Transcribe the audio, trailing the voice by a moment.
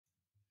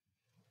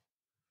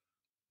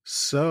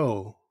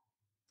So,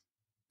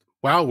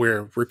 wow,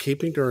 we're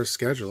keeping to our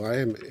schedule. I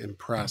am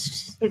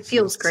impressed. It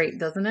feels great,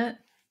 doesn't it?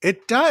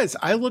 It does.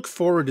 I look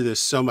forward to this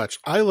so much.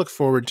 I look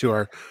forward to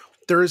our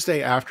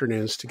Thursday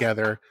afternoons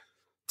together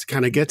to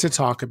kind of get to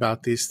talk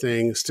about these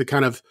things, to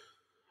kind of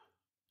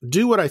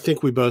do what I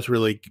think we both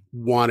really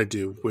want to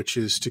do, which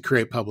is to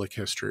create public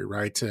history,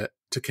 right? To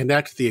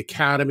connect the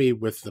academy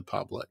with the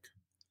public.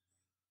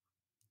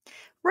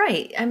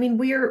 Right. I mean,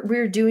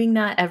 we're doing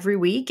that every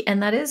week,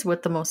 and that is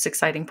what the most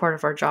exciting part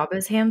of our job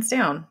is, hands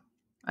down.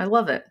 I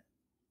love it.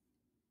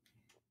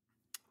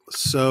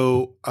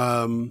 So,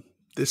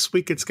 this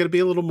week it's going to be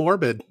a little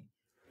morbid.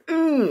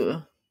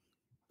 Ooh.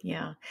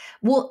 Yeah.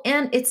 Well,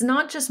 and it's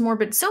not just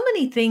morbid. So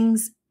many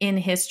things in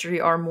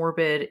history are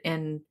morbid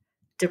and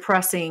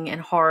depressing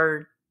and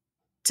hard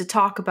to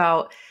talk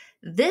about.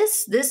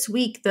 This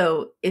week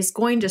though is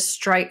going to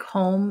strike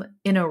home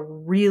in a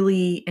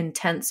really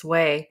intense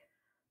way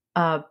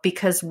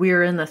because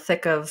we're in the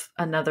thick of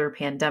another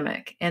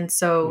pandemic. And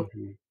so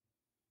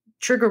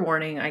trigger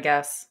warning, I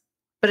guess,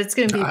 but it's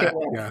going to be a good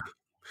one. Yeah.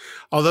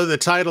 Although the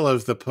title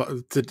of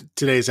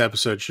today's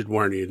episode should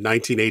warn you,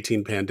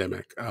 1918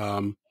 pandemic.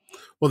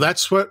 Well,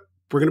 that's what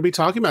we're going to be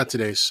talking about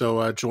today.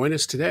 So join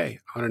us today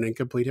on An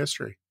Incomplete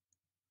History.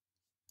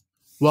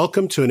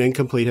 Welcome to An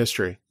Incomplete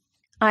History.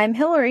 I'm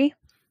Hillary.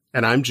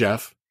 And I'm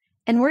Jeff.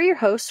 And we're your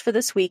hosts for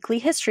this weekly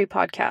history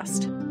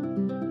podcast.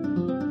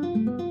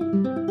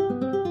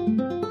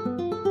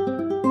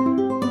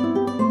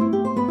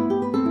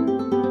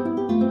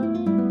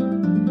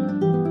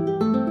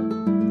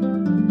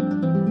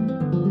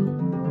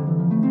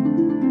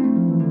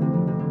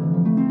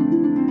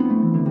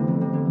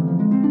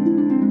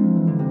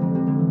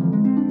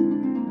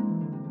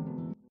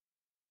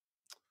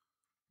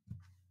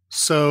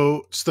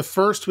 So it's the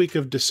first week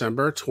of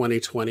December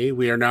 2020.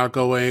 We are now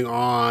going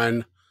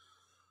on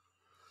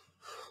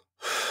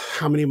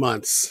how many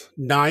months?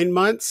 9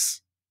 months?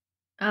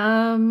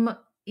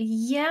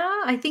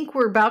 Yeah, I think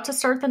we're about to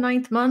start the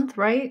 9th month,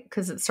 right?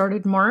 Because it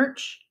started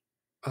March.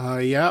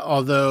 Yeah,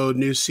 although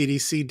new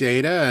CDC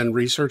data and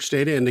research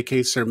data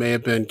indicates there may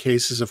have been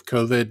cases of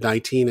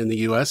COVID-19 in the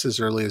U.S. as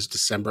early as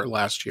December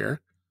last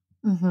year.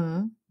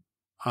 Mm-hmm.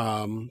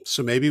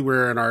 So maybe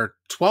we're in our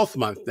 12th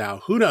month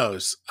now. Who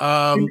knows?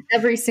 And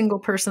every single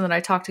person that I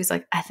talk to is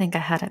like, I think I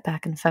had it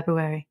back in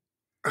February.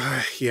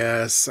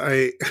 Yes,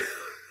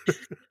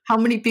 How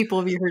many people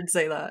have you heard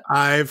say that?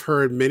 I've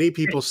heard many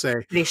people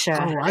say,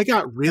 Sure I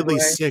got really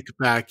sick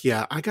back.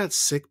 Yeah, I got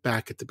sick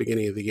back at the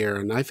beginning of the year.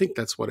 And I think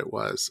that's what it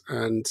was.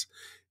 And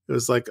it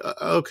was like,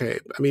 okay,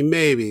 I mean,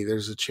 maybe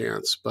there's a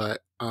chance.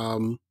 But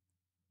yeah,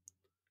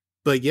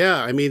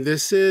 I mean,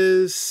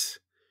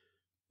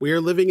 we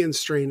are living in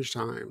strange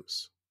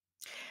times.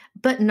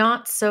 But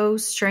not so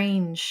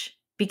strange,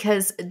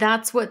 because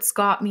that's what's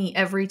got me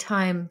every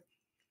time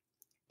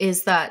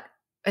is that,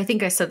 I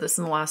think I said this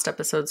in the last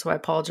episode, so I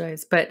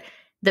apologize, but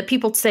that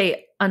people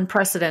say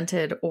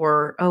unprecedented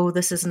or, oh,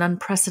 this is an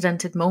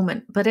unprecedented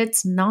moment, but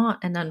it's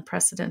not an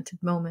unprecedented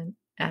moment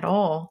at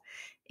all.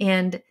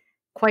 And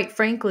quite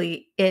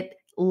frankly, it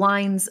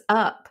lines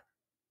up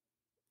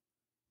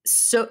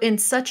so in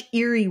such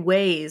eerie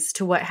ways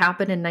to what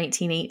happened in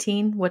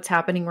 1918, what's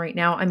happening right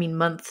now. I mean,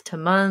 month to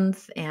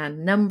month,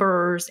 and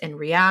numbers and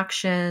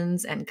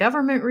reactions and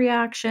government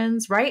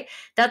reactions, right?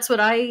 That's what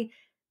I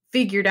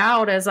figured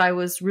out as I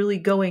was really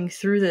going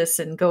through this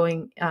and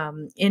going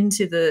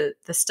into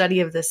the study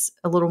of this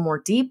a little more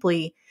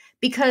deeply,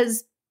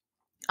 because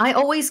I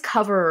always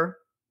cover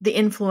the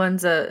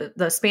influenza,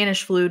 the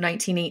Spanish flu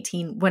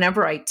 1918,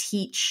 whenever I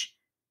teach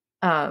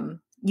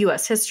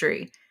U.S.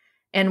 history.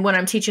 And when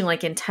I'm teaching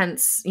like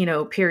intense,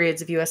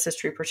 periods of U.S.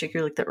 history,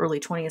 particularly like the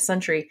early 20th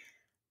century.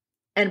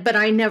 But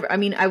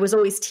I was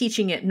always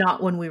teaching it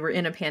not when we were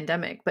in a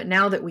pandemic, but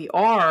now that we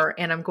are,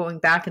 and I'm going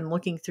back and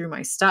looking through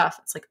my stuff,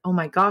 it's like, oh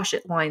my gosh,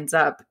 it lines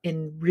up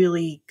in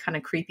really kind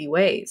of creepy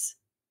ways.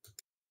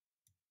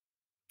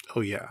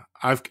 Oh yeah.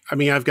 I've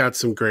got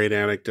some great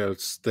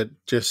anecdotes that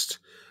just,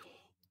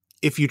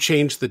 if you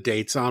change the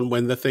dates on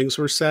when the things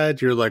were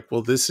said, you're like,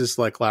 well, this is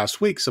like last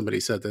week. Somebody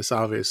said this,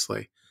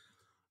 obviously.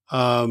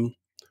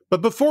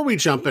 But before we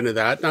jump into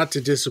that, not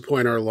to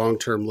disappoint our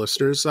long-term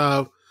listeners,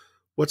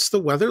 what's the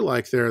weather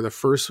like there the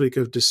first week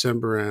of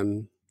December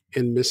in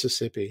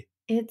Mississippi?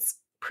 It's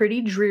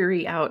pretty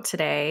dreary out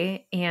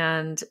today.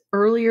 And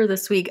earlier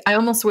this week, I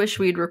almost wish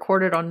we'd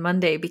recorded on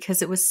Monday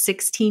because it was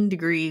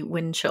 16-degree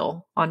wind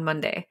chill on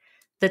Monday.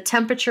 The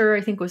temperature,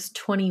 I think, was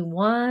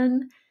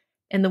 21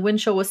 and the wind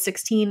chill was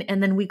 16.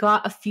 And then we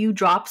got a few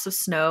drops of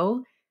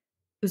snow.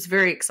 It was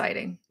very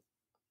exciting.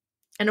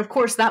 And of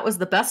course, that was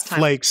the best time.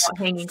 Flakes,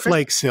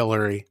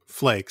 Hillary.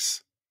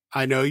 Flakes.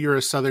 I know you're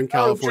a Southern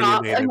California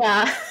native.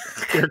 Yeah.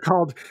 They're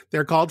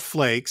called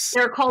flakes.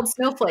 They're called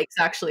snowflakes,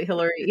 actually,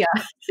 Hillary. Yeah.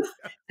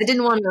 I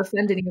didn't want to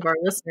offend any of our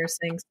listeners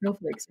saying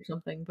snowflakes or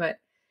something, but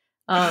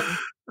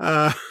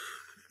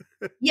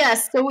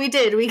yes, so we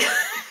did.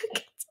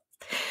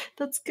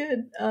 That's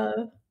good.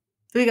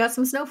 We got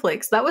some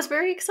snowflakes. That was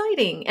very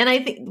exciting. And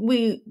I think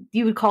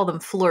you would call them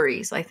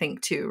flurries, I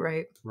think, too,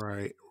 right?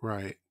 Right.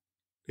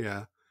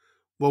 Yeah.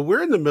 Well,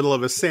 we're in the middle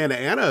of a Santa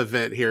Ana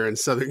event here in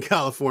Southern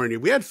California.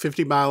 We had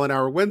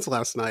 50-mile-an-hour winds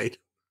last night.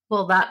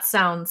 Well, that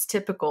sounds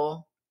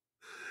typical.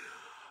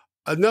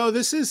 No,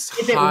 this is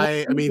Is it warm? high.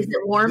 I Is mean, it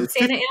warm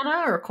Santa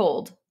Ana or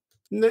cold?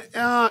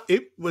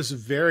 it was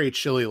very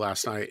chilly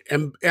last night,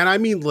 and I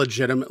mean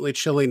legitimately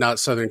chilly, not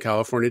Southern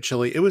California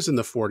chilly. It was in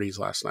the 40s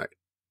last night.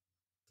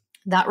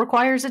 That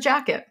requires a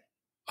jacket.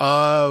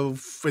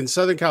 In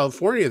Southern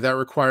California, that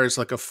requires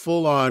like a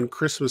full-on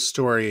Christmas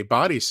Story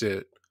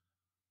bodysuit.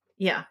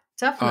 Yeah,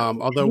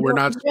 definitely. Although we're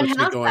not supposed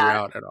to be going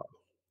out at all.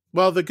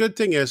 Well, the good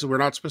thing is we're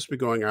not supposed to be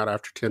going out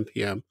after 10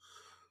 p.m.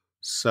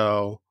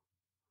 So,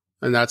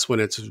 and that's when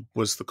it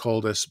was the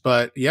coldest.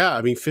 But yeah,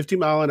 I mean,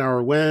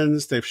 50-mile-an-hour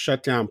winds. They've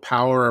shut down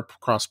power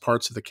across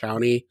parts of the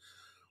county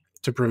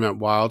to prevent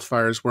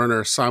wildfires. We're in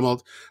our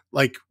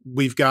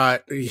we've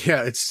got,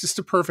 yeah, it's just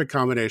a perfect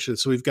combination.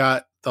 So we've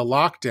got the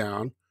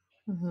lockdown.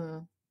 Mm-hmm.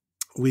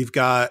 We've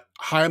got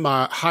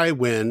high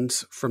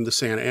winds from the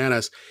Santa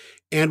Anas.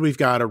 And we've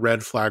got a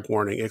red flag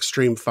warning,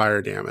 extreme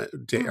fire danger.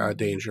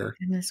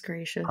 Goodness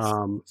gracious.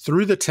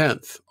 Through the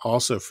 10th,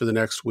 also for the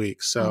next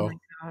week. So, oh my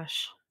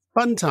gosh,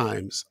 fun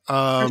times.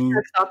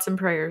 Thoughts and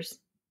prayers.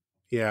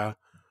 Yeah.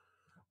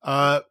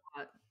 But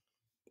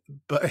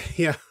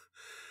yeah.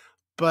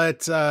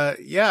 But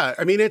yeah,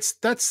 I mean, it's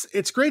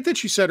great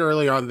that you said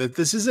early on that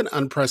this isn't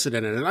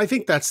unprecedented, and I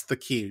think that's the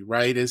key,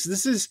 right? I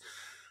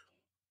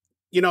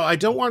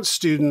don't want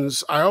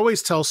students. I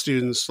always tell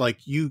students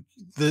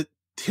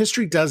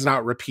history does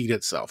not repeat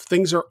itself.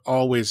 Things are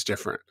always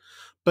different,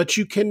 but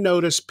you can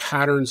notice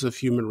patterns of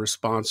human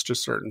response to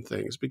certain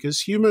things because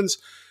humans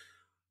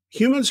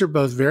are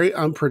both very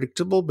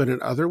unpredictable, but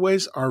in other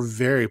ways are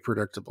very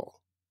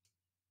predictable.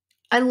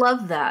 I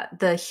love that.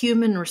 The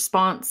human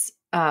response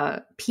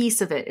piece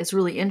of it is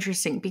really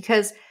interesting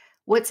because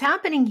what's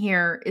happening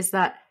here is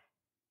that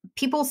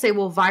people say,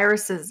 well,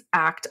 viruses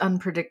act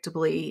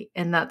unpredictably,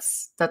 and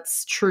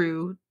that's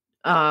true.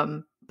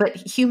 But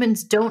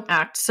humans don't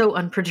act so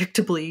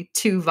unpredictably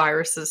to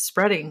viruses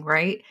spreading,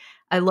 right?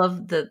 I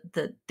love the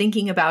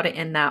thinking about it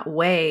in that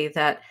way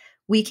that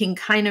we can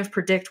kind of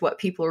predict what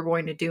people are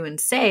going to do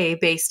and say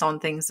based on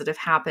things that have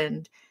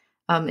happened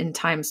in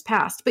times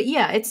past. But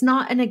yeah, it's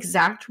not an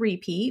exact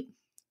repeat.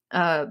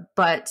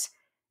 But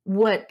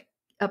what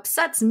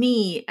upsets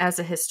me as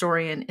a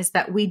historian is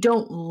that we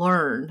don't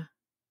learn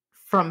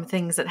from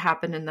things that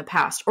happened in the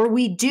past, or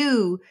we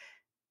do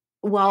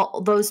while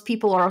those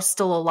people are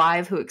still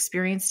alive who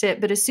experienced it.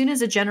 But as soon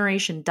as a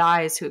generation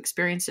dies who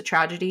experienced a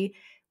tragedy,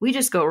 we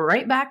just go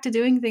right back to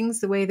doing things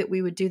the way that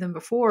we would do them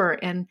before.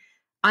 And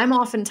I'm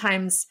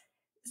oftentimes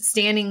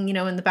standing,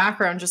 in the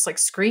background, just like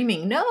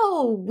screaming,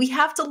 no, we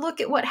have to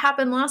look at what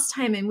happened last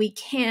time and we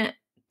can't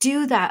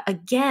do that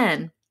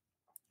again.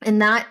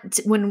 And that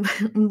when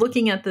I'm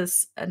looking at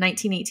this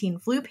 1918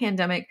 flu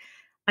pandemic,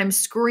 I'm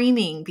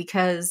screaming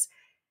because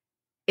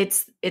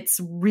it's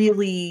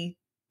really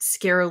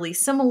scarily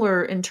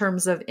similar in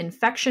terms of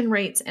infection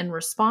rates and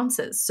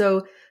responses.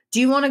 So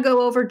do you want to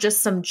go over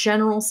just some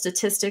general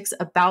statistics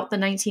about the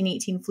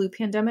 1918 flu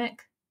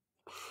pandemic?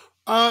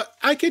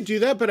 I could do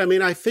that, but I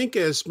mean, I think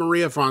as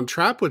Maria von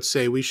Trapp would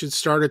say, we should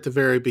start at the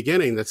very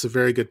beginning. That's a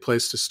very good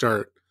place to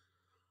start.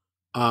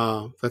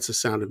 That's a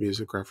Sound of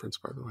Music reference,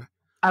 by the way.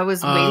 I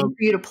was waiting for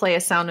you to play a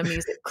Sound of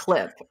Music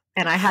clip,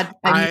 and I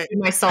muted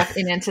myself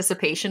in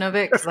anticipation of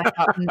it because I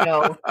thought,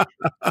 no.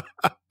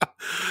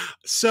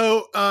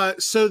 So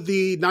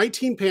the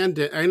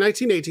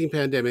 1918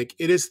 pandemic,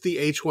 it is the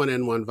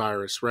H1N1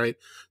 virus, right?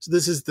 So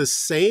this is the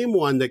same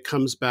one that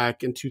comes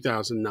back in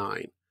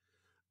 2009.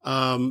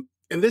 And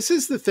this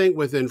is the thing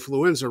with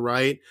influenza,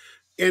 right?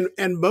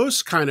 And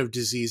most kind of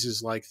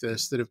diseases like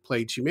this that have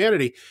plagued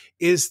humanity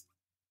is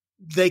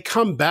they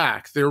come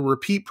back. They're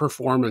repeat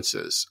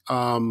performances.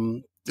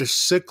 They're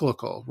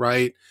cyclical,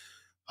 right?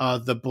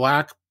 The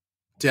Black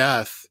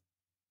Death,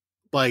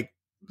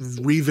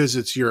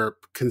 revisits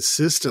Europe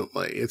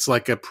consistently. It's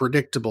like a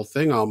predictable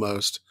thing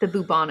almost. The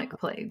bubonic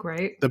plague,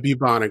 right? The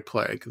bubonic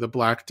plague, the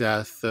Black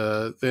Death,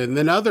 and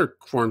then other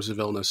forms of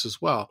illness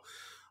as well.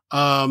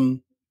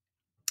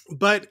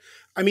 But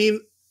I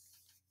mean,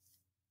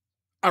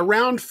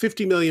 around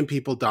 50 million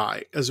people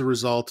die as a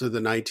result of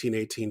the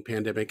 1918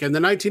 pandemic. And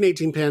the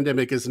 1918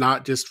 pandemic is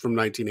not just from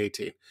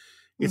 1918.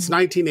 It's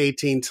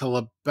 1918 till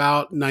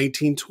about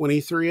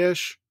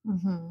 1923-ish.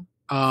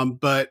 Mm-hmm.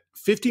 But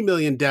 50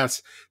 million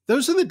deaths,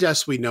 those are the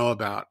deaths we know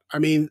about. I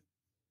mean,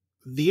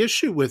 the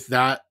issue with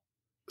that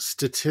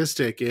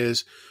statistic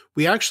is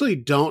we actually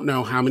don't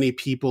know how many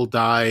people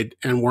died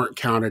and weren't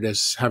counted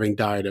as having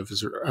died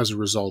as a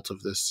result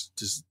of this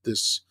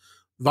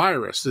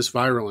virus, this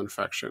viral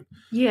infection.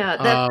 Yeah,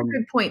 that's a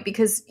good point,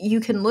 because you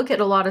can look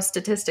at a lot of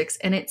statistics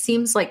and it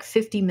seems like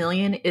 50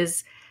 million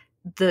is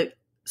the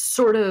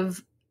sort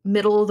of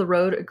middle of the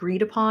road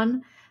agreed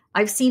upon.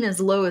 I've seen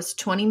as low as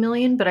 20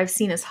 million, but I've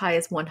seen as high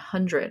as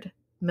 100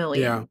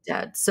 million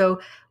dead.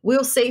 So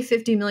we'll say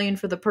 50 million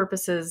for the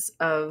purposes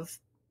of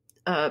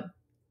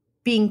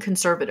being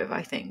conservative,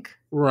 I think.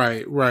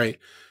 Right.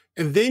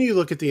 And then you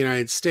look at the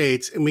United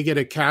States and we get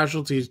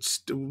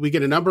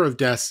a number of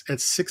deaths at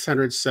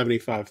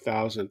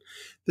 675,000.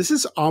 This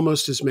is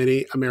almost as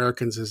many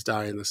Americans as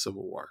die in the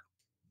Civil War.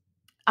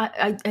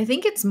 I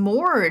think it's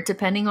more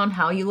depending on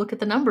how you look at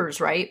the numbers,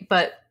 right?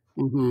 But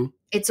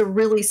it's a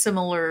really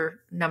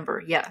similar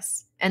number,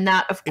 yes. And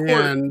that, of course,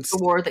 is the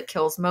war that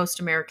kills most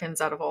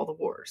Americans out of all the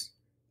wars.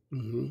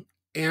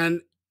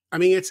 And I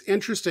mean, it's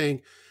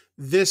interesting.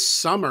 This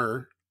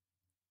summer,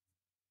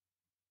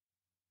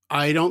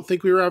 I don't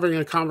think we were having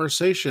a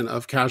conversation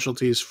of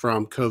casualties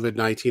from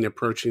COVID-19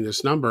 approaching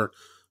this number,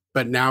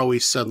 but now we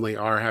suddenly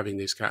are having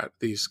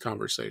these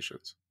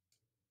conversations.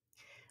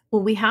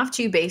 Well, we have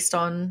to, based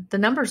on the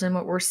numbers and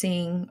what we're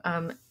seeing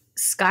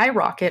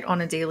skyrocket on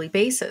a daily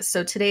basis.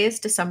 So today is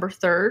December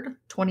 3rd,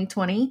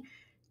 2020.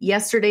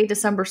 Yesterday,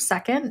 December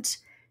 2nd,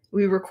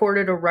 we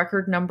recorded a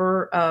record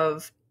number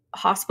of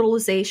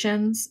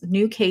hospitalizations,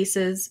 new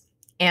cases,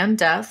 and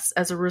deaths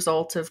as a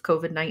result of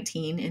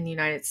COVID-19 in the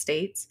United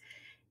States.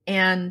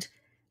 And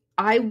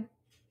I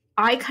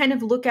kind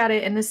of look at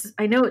it, and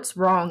I know it's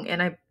wrong,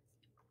 and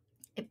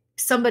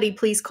somebody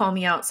please call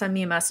me out, send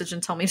me a message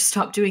and tell me to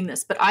stop doing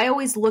this. But I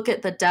always look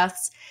at the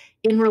deaths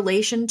in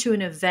relation to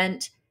an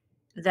event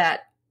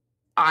that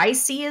I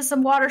see as a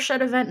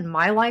watershed event in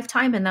my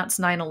lifetime, and that's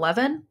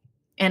 9/11.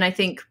 And I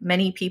think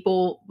many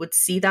people would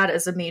see that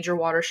as a major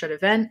watershed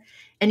event.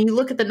 And you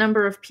look at the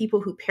number of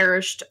people who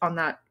perished on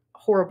that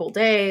horrible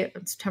day,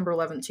 on September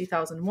 11,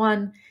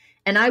 2001,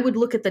 and I would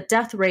look at the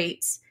death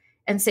rates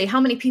and say, how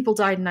many people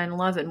died in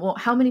 9/11? Well,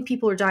 how many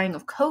people are dying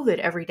of COVID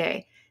every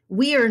day?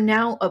 We are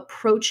now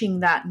approaching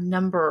that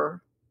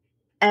number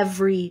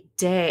every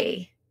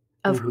day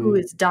of who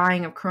is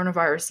dying of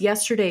coronavirus.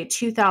 Yesterday,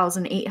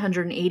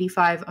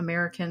 2,885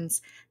 Americans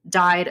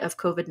died of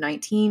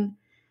COVID-19.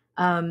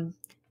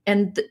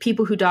 And the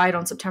people who died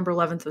on September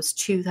 11th was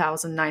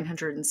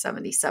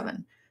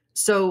 2,977.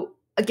 So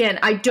again,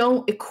 I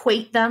don't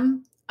equate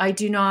them. I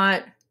do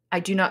not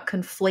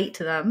conflate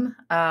them.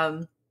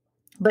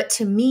 But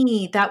to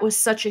me, that was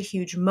such a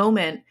huge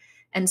moment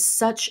and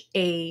such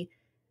a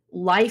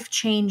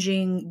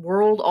life-changing,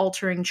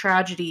 world-altering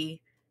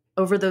tragedy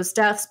over those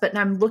deaths. But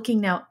I'm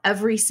looking now,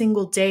 every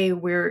single day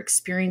we're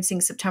experiencing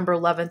September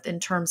 11th in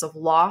terms of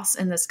loss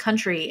in this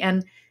country.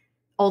 And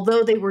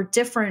although they were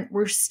different,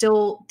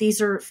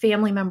 these are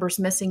family members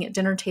missing at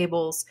dinner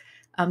tables.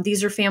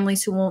 These are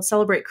families who won't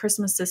celebrate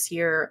Christmas this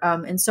year,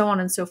 and so on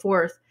and so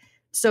forth.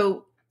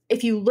 So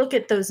if you look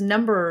at those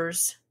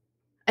numbers,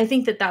 I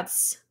think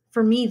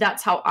for me,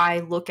 that's how I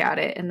look at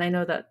it. And I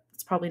know that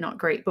it's probably not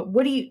great, but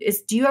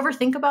do you ever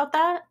think about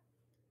that?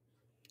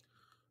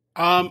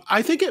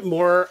 I think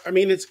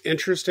it's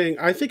interesting.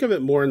 I think of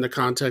it more in the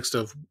context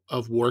of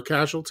war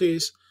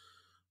casualties.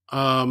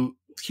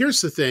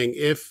 Here's the thing.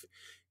 If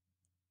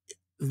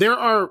there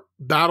are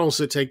battles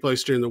that take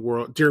place during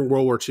World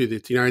War II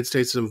that the United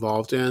States is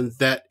involved in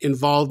that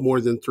involve more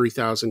than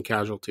 3,000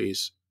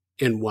 casualties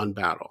in one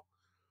battle.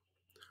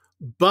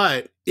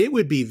 But it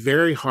would be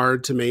very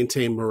hard to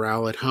maintain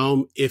morale at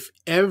home if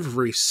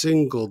every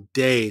single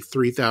day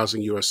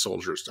 3,000 U.S.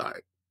 soldiers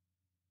died.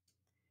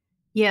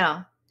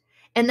 Yeah.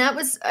 And that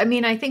was,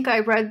 I think I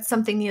read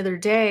something the other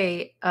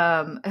day,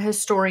 a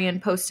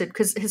historian posted,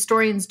 because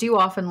historians do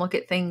often look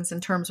at things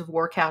in terms of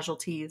war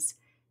casualties.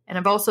 And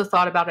I've also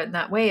thought about it in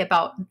that way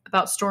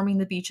about storming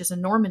the beaches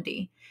in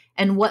Normandy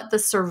and what the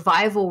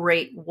survival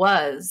rate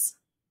was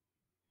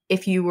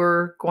if you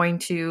were going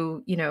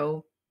to,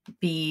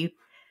 be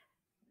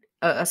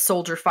a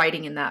soldier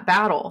fighting in that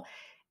battle.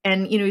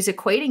 And, he's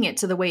equating it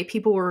to the way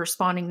people were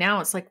responding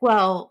now. It's like,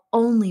 well,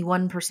 only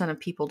 1% of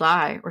people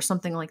die or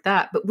something like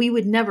that. But we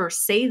would never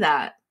say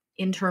that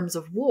in terms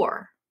of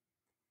war.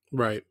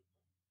 Right.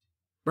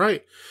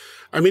 Right.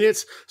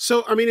 It's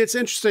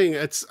interesting.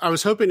 I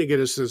was hoping to get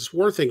us this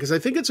war thing because I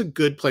think it's a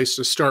good place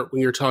to start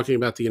when you're talking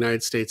about the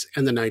United States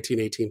and the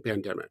 1918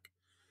 pandemic.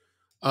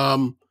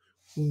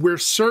 We're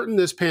certain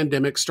this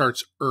pandemic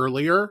starts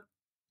earlier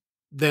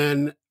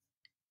than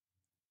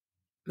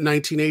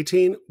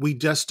 1918. We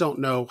just don't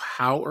know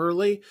how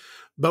early,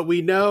 but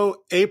we know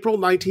April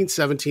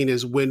 1917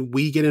 is when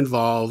we get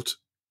involved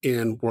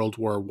in World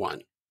War I,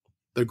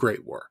 the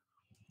Great War.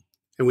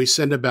 And we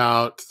send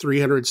about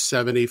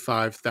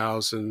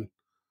 375,000.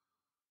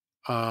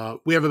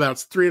 We have about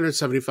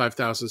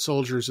 375,000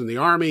 soldiers in the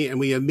army, and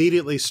we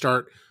immediately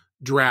start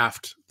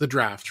the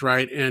draft,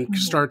 right? And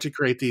start to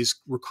create these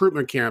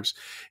recruitment camps.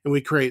 And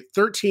we create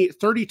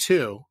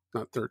 32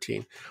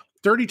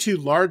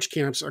 large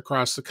camps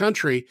across the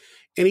country.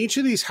 And each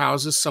of these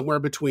houses somewhere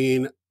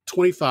between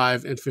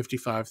 25 and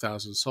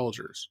 55,000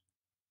 soldiers.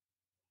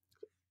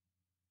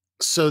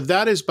 So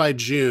that is by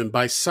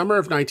summer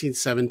of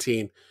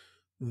 1917,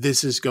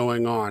 this is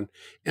going on.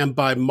 And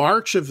by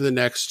March of the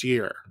next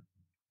year,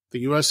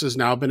 the U.S. has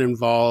now been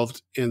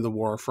involved in the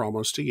war for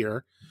almost a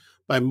year.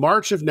 By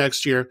March of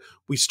next year,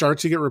 we start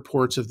to get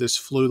reports of this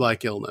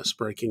flu-like illness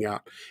breaking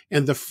out.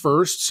 And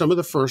some of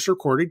the first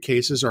recorded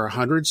cases are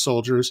 100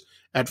 soldiers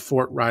at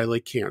Fort Riley,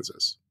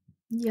 Kansas.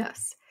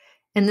 Yes.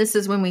 And this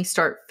is when we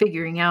start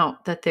figuring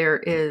out that there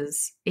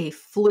is a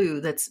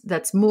flu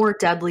that's more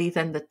deadly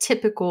than the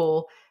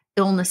typical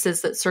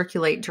illnesses that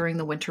circulate during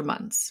the winter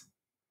months.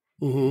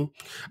 I mean,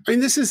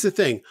 this is the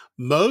thing.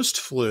 Most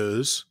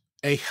flus,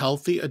 a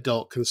healthy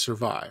adult can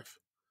survive.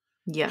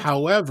 Yes.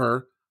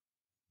 However,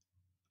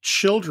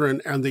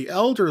 children and the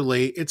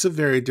elderly, it's a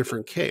very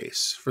different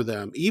case for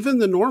them. Even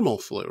the normal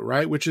flu,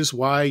 right? Which is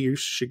why you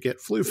should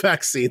get flu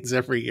vaccines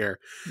every year.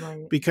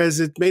 Right. Because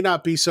it may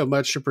not be so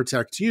much to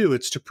protect you,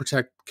 it's to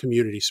protect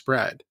community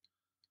spread.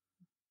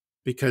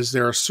 Because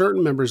there are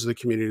certain members of the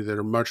community that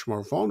are much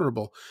more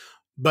vulnerable.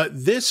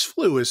 But this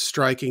flu is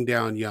striking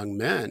down young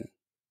men.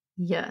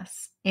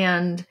 Yes.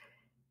 And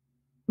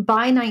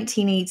by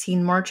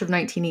 1918, March of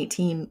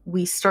 1918,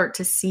 we start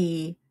to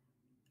see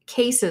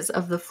cases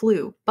of the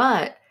flu.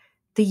 But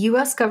the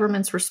US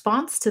government's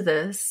response to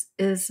this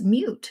is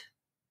mute.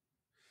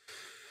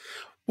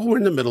 Well, we're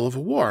in the middle of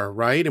a war,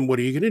 right? And what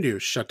are you going to do?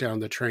 Shut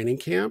down the training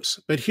camps?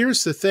 But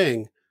here's the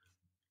thing.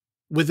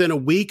 Within a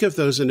week of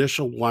those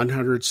initial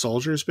 100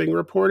 soldiers being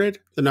reported,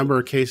 the number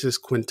of cases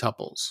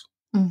quintuples.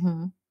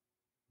 Mm-hmm.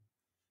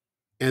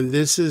 And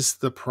this is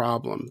the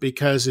problem,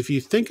 because if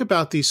you think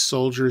about these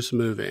soldiers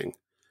moving,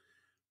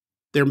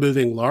 they're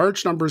moving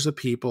large numbers of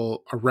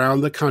people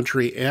around the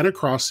country and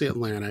across the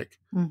Atlantic.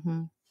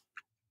 Mm-hmm.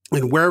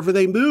 And wherever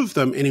they move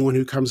them, anyone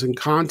who comes in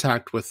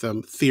contact with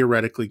them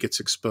theoretically gets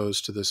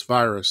exposed to this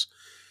virus.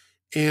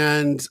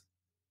 And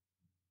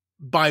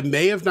by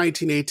May of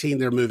 1918,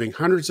 they're moving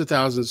hundreds of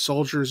thousands of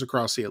soldiers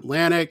across the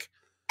Atlantic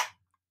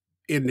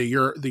into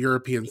the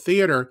European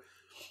theater.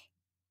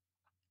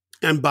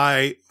 And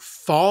by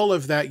fall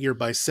of that year,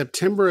 by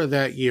September of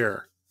that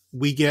year,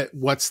 we get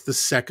what's the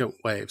second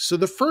wave. So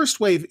the first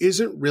wave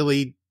isn't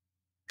really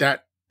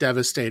that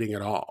devastating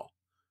at all.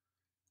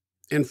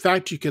 In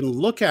fact, you can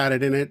look at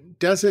it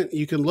and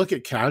you can look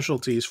at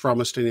casualties for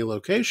almost any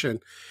location.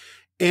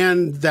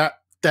 And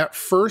that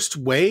first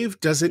wave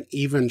doesn't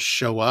even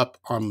show up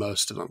on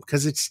most of them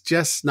because it's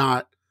just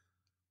not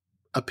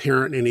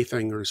apparent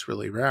anything is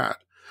really bad.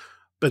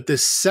 But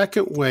this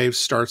second wave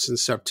starts in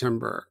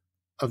September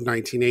of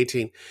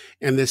 1918.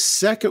 And this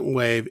second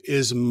wave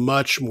is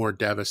much more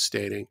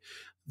devastating.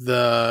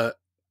 The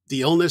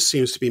illness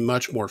seems to be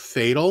much more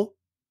fatal.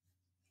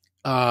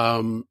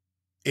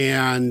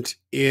 And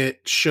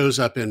it shows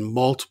up in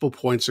multiple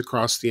points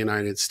across the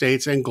United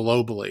States and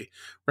globally,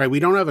 right? We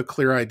don't have a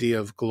clear idea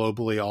of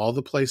globally all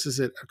the places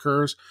it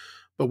occurs,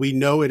 but we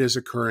know it is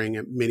occurring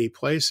at many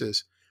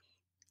places.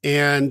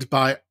 And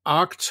by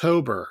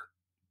October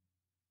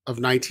of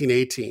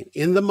 1918,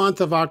 in the month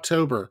of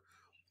October,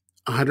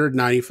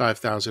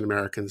 195,000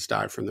 Americans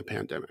died from the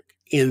pandemic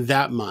in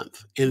that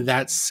month, in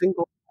that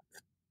single.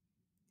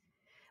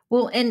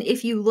 Well, and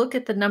if you look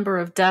at the number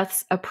of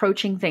deaths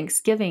approaching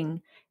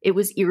Thanksgiving, it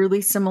was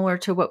eerily similar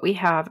to what we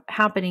have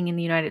happening in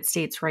the United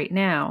States right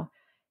now.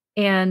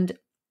 And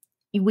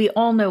we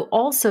all know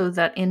also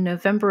that in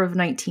November of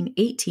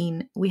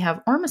 1918, we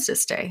have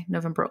Armistice Day,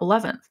 November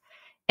 11th.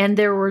 And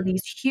there were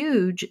these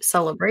huge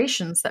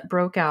celebrations that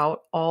broke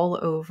out all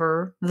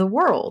over the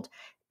world,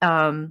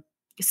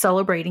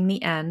 celebrating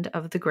the end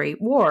of the Great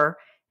War.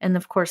 And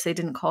of course, they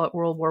didn't call it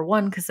World War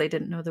I because they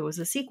didn't know there was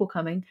a sequel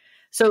coming.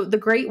 So the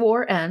Great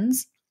War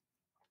ends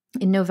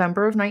in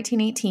November of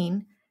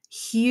 1918.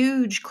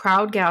 Huge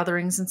crowd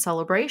gatherings and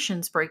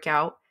celebrations break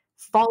out,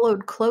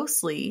 followed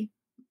closely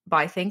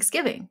by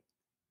Thanksgiving.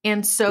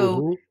 And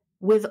so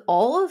with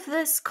all of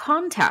this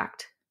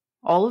contact,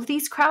 all of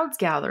these crowds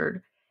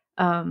gathered,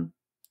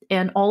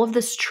 and all of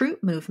this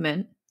troop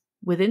movement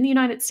within the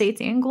United States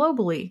and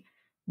globally,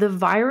 the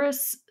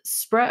virus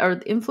spread, or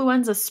the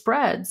influenza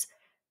spreads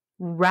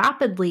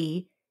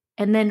rapidly,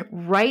 and then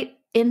right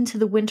into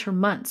the winter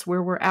months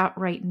where we're at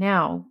right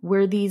now,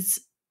 where these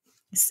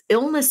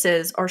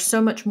illnesses are so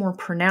much more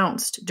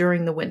pronounced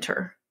during the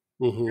winter.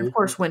 And of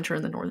course, winter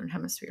in the Northern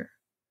Hemisphere.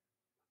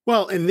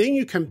 Well, and then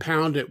you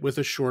compound it with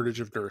a shortage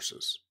of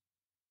nurses.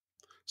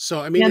 So,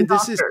 I mean, and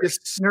this doctors, is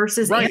just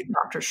nurses right. and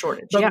doctor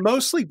shortage. But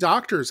mostly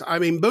doctors. I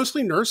mean,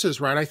 mostly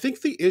nurses, right? I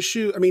think the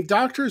issue, I mean,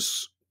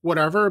 doctors,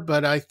 whatever,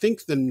 but I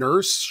think the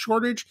nurse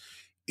shortage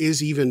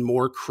is even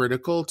more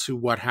critical to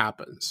what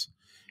happens.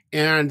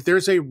 And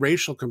there's a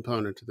racial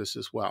component to this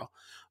as well.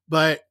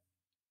 But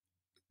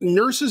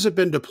nurses have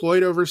been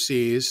deployed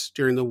overseas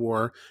during the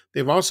war.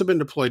 They've also been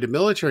deployed to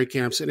military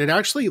camps, and it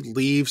actually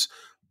leaves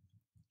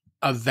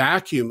a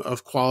vacuum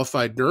of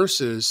qualified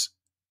nurses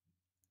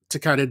to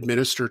kind of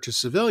administer to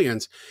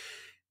civilians.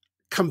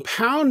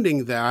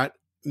 Compounding that,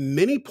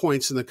 many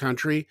points in the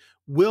country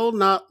will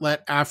not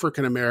let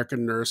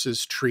African-American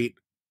nurses treat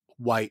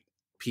white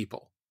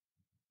people.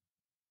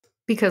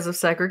 Because of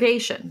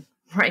segregation,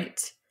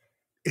 right?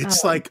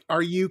 It's like,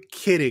 are you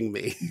kidding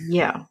me?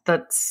 Yeah,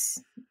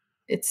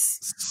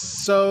 it's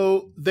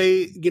so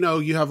they,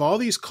 you have all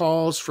these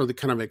calls for the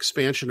kind of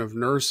expansion of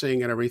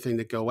nursing and everything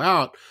that go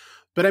out.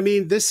 But I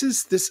mean, this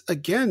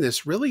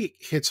really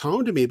hits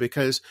home to me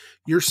because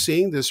you're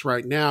seeing this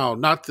right now,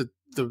 not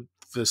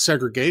the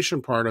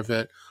segregation part of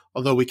it,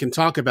 although we can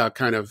talk about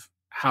kind of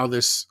how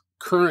this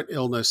current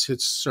illness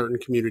hits certain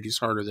communities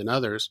harder than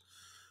others.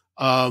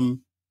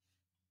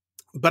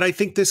 But I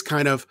think this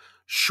kind of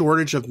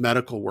shortage of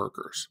medical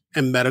workers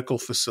and medical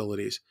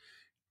facilities,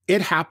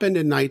 it happened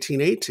in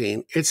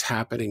 1918. It's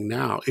happening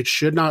now. It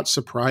should not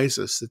surprise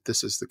us that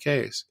this is the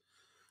case.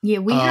 Yeah,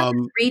 we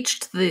haven't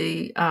reached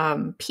the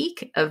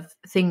peak of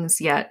things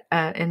yet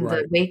in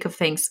the wake of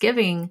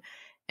Thanksgiving.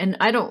 And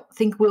I don't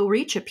think we'll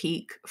reach a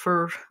peak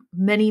for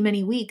many,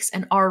 many weeks.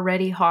 And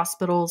already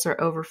hospitals are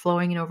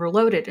overflowing and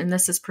overloaded. And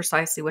this is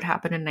precisely what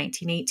happened in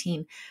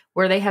 1918,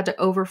 where they had to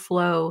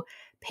overflow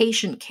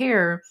patient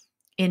care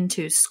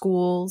into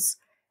schools,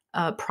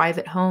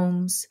 private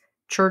homes,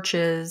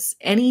 churches,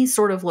 any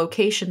sort of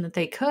location that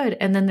they could.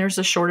 And then there's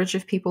a shortage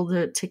of people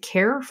to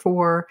care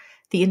for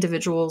the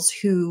individuals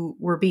who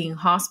were being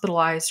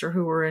hospitalized or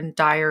who were in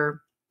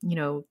dire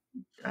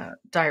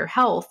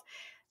health.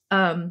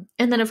 And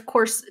then, of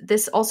course,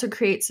 this also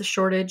creates a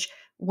shortage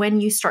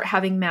when you start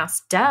having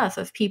mass death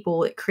of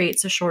people. It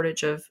creates a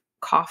shortage of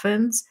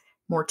coffins,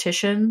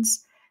 morticians,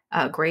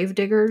 grave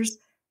diggers.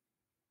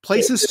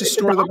 Places to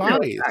store the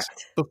bodies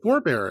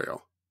before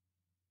burial.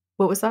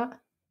 What was that?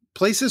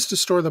 Places to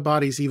store the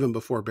bodies even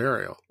before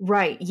burial.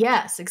 Right.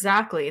 Yes,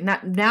 exactly. And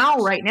that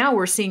right now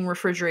we're seeing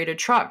refrigerated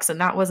trucks, and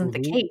that wasn't the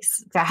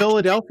case.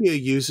 Philadelphia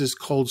uses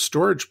cold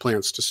storage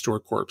plants to store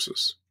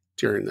corpses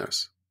during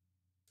this.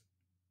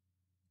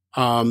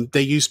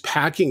 They use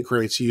packing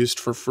crates used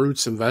for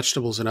fruits and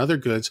vegetables and other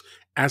goods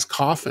as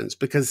coffins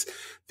because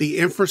the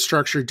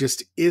infrastructure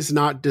just is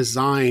not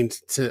designed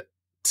to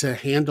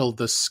handle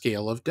the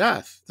scale of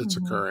death that's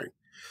occurring.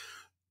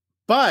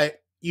 But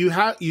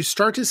you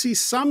start to see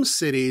some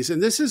cities,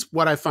 and this is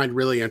what I find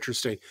really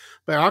interesting.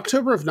 By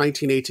October of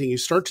 1918, you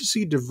start to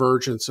see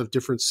divergence of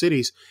different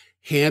cities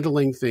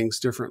handling things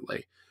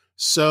differently.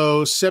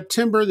 So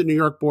September, the New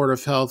York Board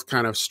of Health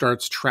kind of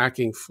starts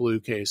tracking flu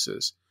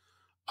cases.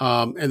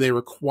 And they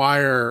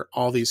require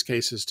all these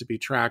cases to be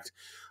tracked.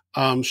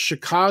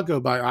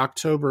 Chicago, by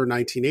October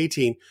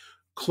 1918,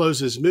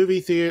 closes movie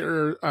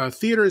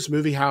theaters,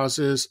 movie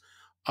houses,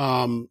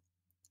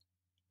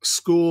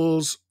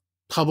 schools,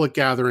 public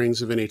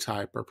gatherings of any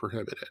type are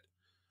prohibited.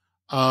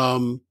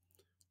 San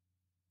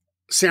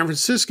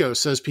Francisco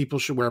says people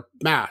should wear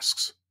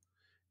masks,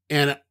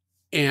 and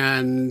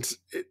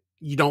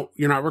you're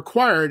not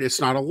required.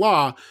 It's not a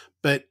law,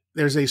 but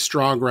there's a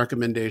strong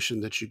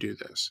recommendation that you do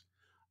this.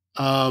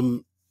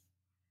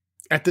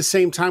 At the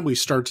same time, we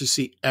start to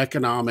see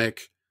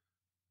economic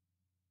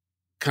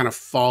kind of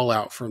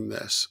fallout from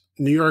this.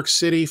 New York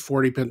City,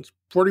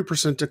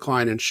 40%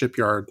 decline in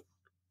shipyard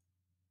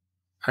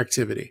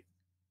activity.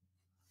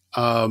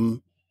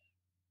 And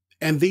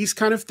these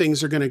kind of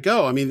things are going to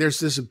go. I mean, there's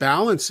this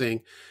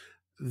balancing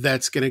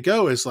that's going to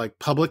go is like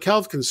public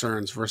health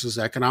concerns versus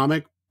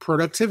economic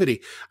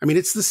productivity. I mean,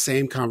 it's the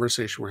same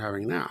conversation we're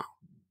having now.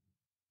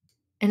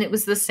 And it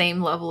was the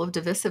same level of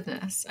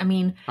divisiveness. I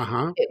mean,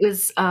 it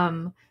was,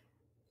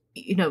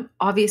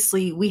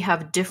 obviously we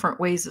have different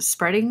ways of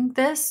spreading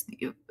this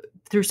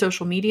through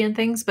social media and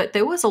things, but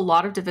there was a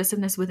lot of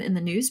divisiveness within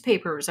the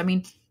newspapers. I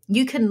mean,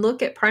 you can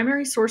look at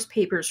primary source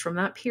papers from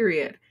that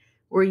period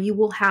where you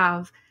will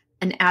have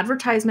an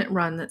advertisement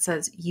run that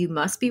says you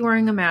must be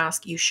wearing a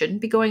mask, you shouldn't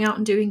be going out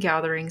and doing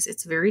gatherings,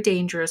 it's very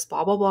dangerous,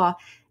 blah, blah, blah.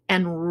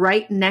 And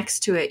right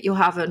next to it, you'll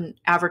have an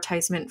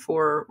advertisement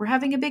for we're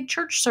having a big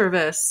church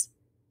service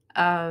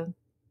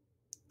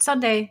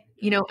Sunday,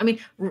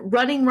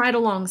 running right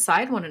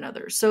alongside one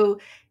another. So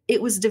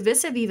it was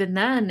divisive even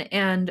then.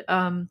 And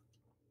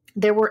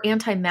there were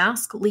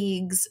anti-mask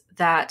leagues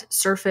that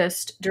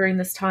surfaced during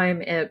this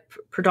time,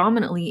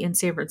 predominantly in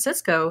San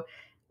Francisco,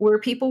 where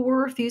people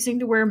were refusing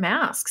to wear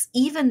masks,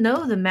 even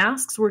though the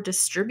masks were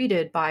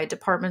distributed by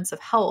departments of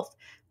health,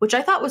 which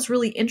I thought was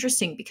really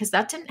interesting because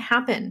that didn't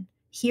happen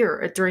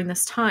here during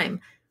this time.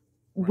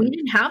 We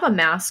didn't have a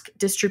mask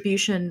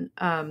distribution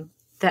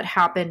that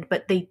happened,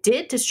 but they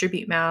did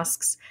distribute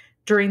masks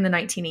during the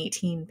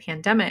 1918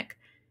 pandemic,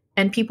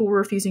 and people were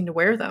refusing to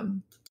wear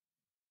them.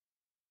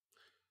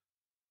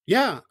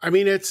 Yeah, I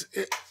mean,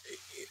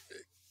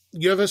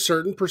 you have a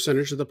certain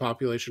percentage of the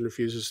population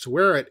refuses to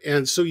wear it.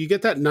 And so you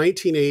get that the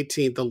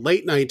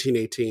late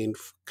 1918,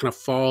 kind of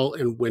fall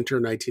and winter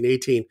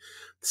 1918,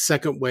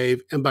 second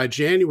wave. And by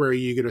January,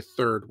 you get a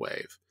third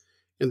wave.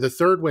 And the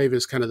third wave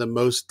is kind of the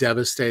most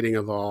devastating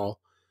of all.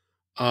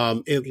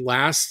 It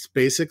lasts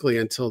basically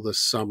until the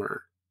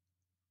summer.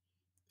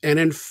 And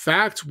in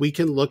fact, we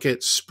can look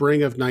at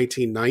spring of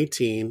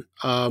 1919.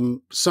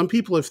 Some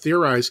people have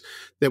theorized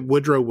that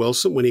Woodrow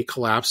Wilson, when he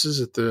collapses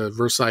at the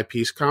Versailles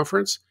Peace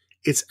Conference,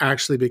 it's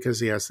actually because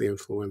he has the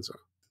influenza.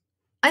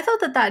 I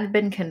thought that had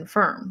been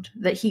confirmed,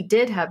 that he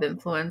did have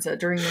influenza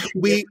during the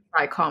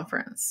Versailles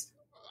conference.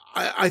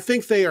 I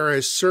think they are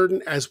as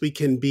certain as we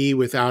can be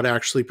without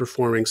actually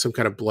performing some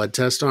kind of blood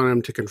test on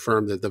him to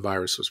confirm that the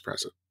virus was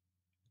present.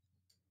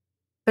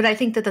 But I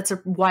think that that's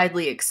a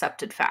widely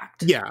accepted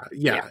fact. Yeah.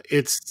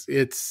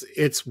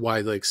 It's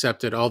widely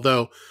accepted.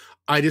 Although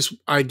I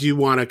do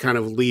want to kind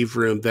of leave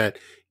room that,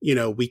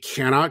 we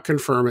cannot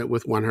confirm it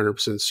with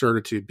 100%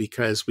 certitude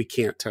because we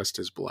can't test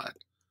his blood.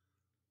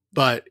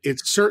 but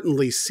it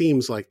certainly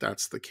seems like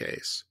that's the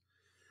case.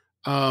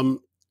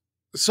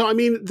 So, I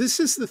mean, this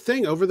is the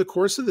thing. Over the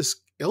course of this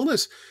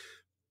illness,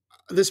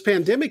 this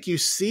pandemic, you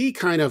see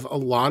kind of a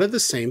lot of the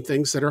same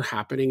things that are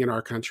happening in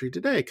our country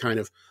today, kind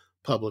of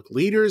public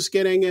leaders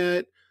getting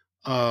it,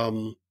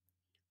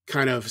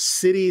 kind of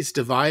cities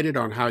divided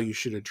on how you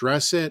should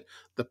address it,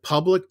 the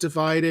public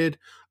divided,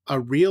 a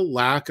real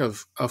lack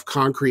of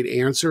concrete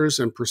answers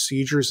and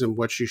procedures and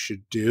what you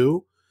should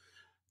do.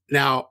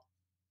 Now,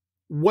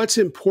 what's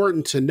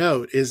important to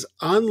note is,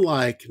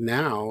 unlike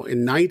now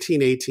in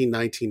 1918,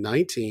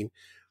 1919,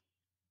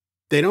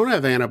 they don't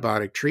have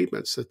antibiotic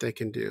treatments that they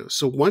can do.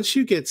 So once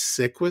you get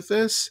sick with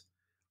this,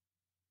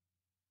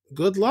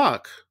 good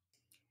luck.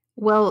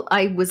 Well,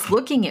 I was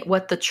looking at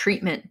what the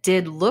treatment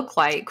did look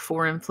like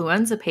for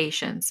influenza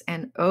patients,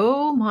 and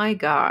oh my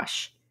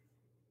gosh,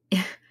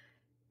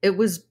 it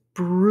was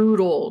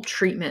brutal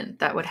treatment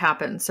that would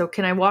happen. So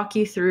can I walk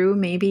you through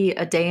maybe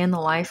a day in the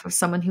life of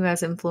someone who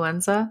has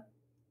influenza?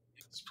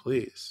 Yes,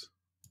 please.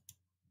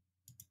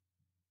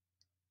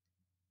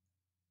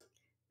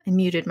 I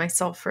muted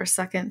myself for a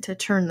second to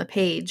turn the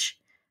page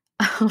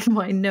on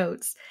my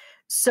notes.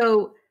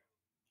 So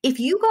if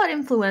you got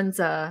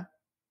influenza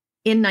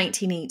in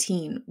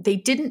 1918, they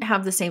didn't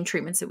have the same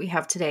treatments that we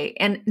have today.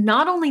 And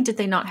not only did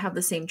they not have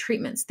the same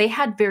treatments, they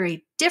had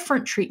very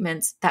different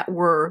treatments that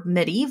were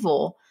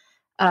medieval,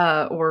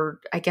 or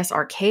I guess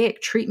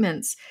archaic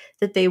treatments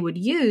that they would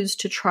use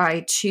to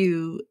try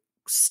to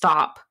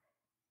stop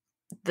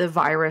the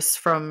virus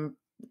from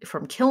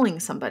killing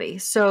somebody.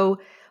 So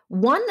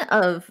one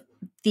of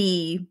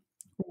the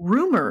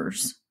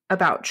rumors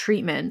about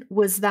treatment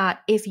was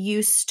that if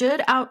you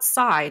stood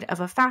outside of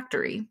a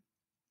factory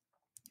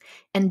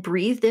and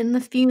breathed in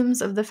the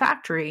fumes of the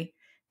factory,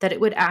 that it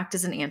would act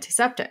as an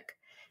antiseptic,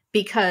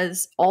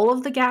 because all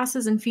of the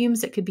gases and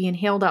fumes that could be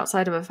inhaled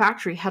outside of a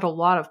factory had a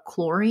lot of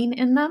chlorine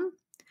in them.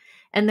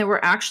 And there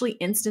were actually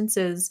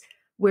instances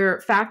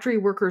where factory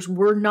workers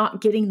were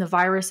not getting the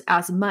virus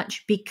as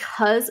much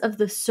because of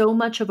the so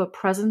much of a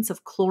presence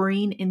of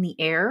chlorine in the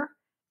air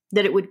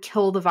that it would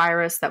kill the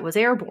virus that was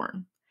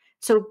airborne.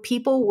 So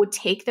people would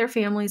take their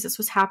families. This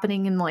was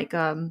happening in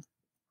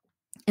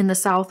in the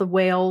south of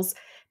Wales.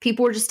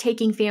 People were just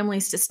taking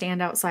families to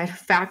stand outside of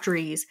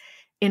factories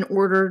in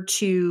order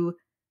to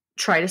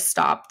try to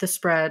stop the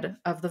spread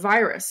of the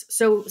virus.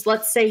 So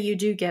let's say you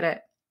do get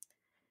it.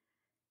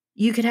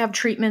 You could have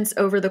treatments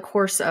over the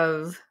course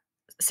of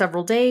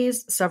several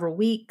days, several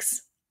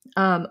weeks.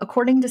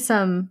 According to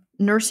some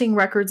nursing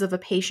records of a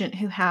patient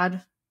who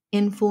had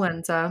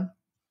influenza,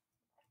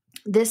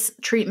 this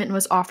treatment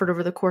was offered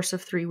over the course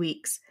of 3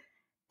 weeks.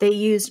 They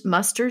used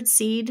mustard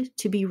seed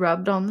to be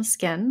rubbed on the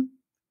skin.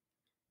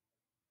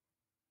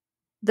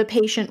 The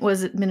patient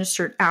was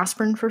administered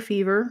aspirin for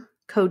fever,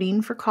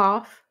 codeine for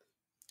cough.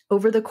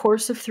 Over the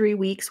course of 3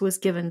 weeks was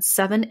given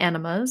 7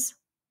 enemas.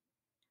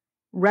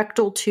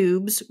 Rectal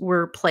tubes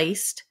were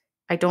placed.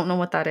 I don't know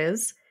what that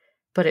is,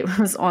 but it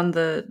was on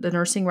the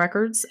nursing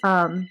records.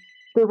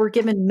 They were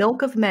given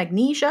milk of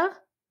magnesia,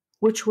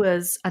 which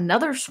was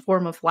another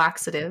form of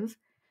laxative.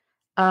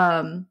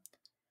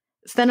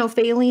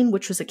 Phenolphthalein,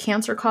 which was a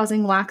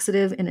cancer-causing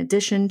laxative in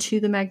addition to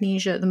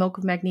the milk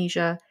of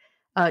magnesia.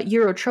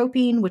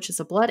 Urotropine, which is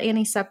a blood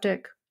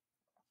antiseptic.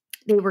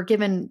 They were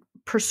given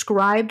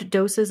prescribed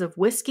doses of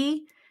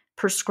whiskey,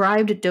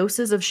 prescribed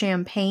doses of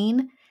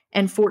champagne,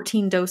 and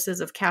 14 doses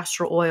of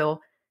castor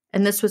oil.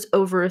 And this was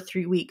over a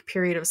 3-week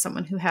period of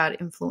someone who had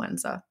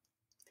influenza.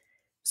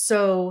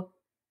 So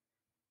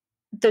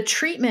the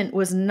treatment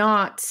was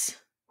not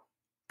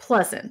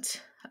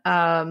pleasant.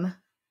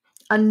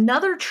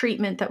 Another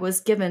treatment that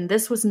was given,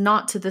 this was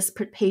not to this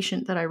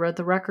patient that I read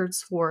the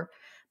records for,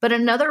 but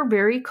another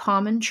very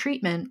common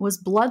treatment was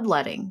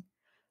bloodletting,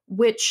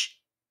 which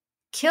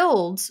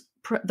killed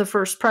the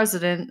first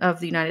president of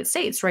the United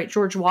States, right?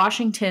 George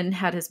Washington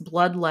had his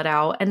blood let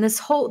out. And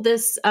this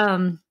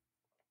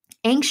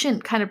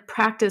ancient kind of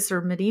practice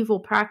or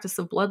medieval practice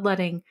of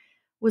bloodletting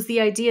was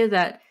the idea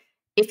that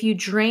if you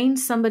drained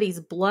somebody's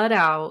blood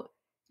out,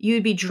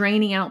 you'd be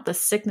draining out the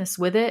sickness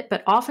with it.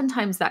 But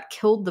oftentimes that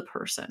killed the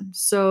person.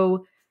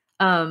 So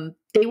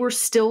they were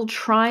still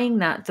trying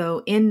that,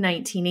 though, in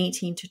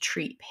 1918 to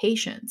treat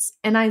patients.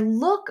 And I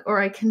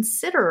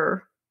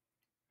consider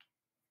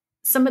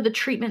some of the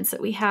treatments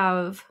that we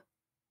have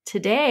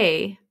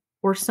today,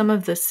 or some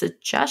of the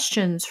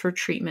suggestions for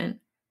treatment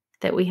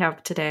that we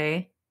have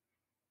today.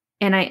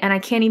 And I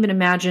can't even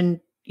imagine,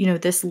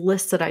 this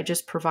list that I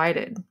just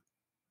provided.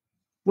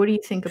 What do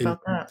you think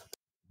about that?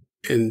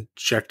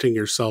 Injecting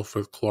yourself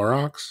with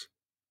Clorox?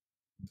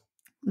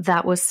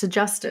 That was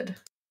suggested.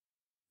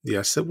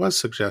 Yes, it was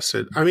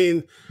suggested. I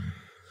mean,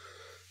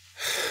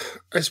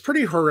 it's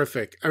pretty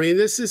horrific. I mean,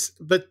 this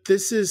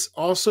is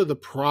also the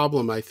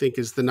problem, I think,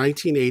 is the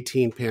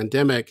 1918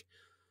 pandemic.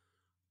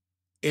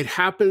 It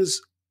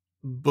happens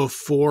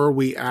before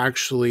we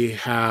actually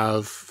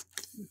have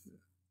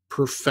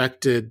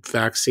perfected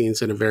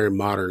vaccines in a very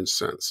modern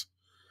sense.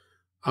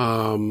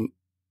 There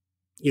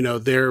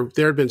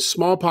had been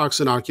smallpox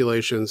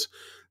inoculations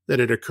that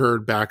had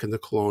occurred back in the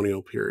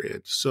colonial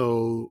period.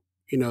 So,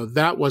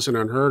 that wasn't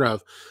unheard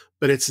of.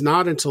 But it's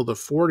not until the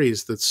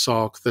 40s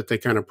that they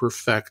kind of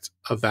perfect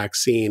a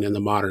vaccine in the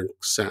modern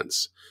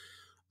sense.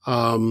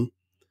 So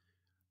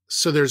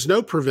there's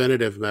no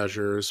preventative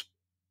measures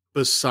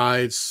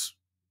besides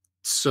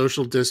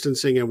social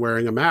distancing and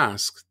wearing a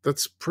mask.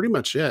 That's pretty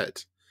much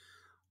it.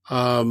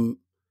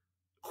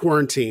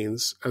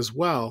 Quarantines as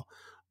well.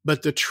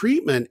 But the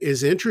treatment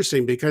is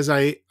interesting because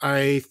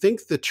I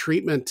think the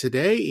treatment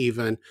today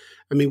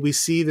we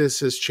see this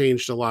has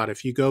changed a lot.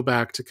 If you go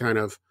back to kind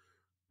of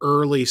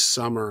early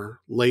summer,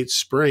 late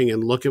spring,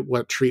 and look at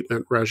what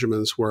treatment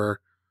regimens were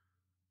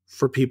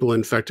for people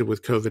infected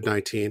with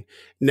COVID-19,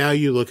 now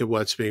you look at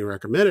what's being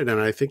recommended,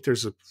 and I think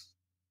it's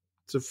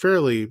a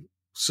fairly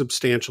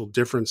substantial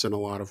difference in a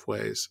lot of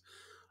ways.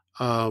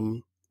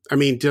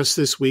 Just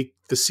this week,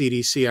 the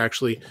CDC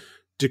actually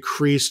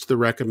decreased the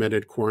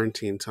recommended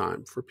quarantine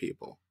time for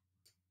people.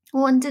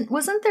 Well, and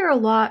wasn't there a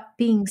lot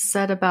being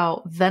said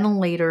about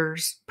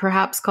ventilators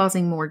perhaps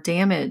causing more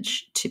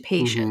damage to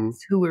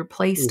patients who were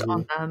placed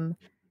on them?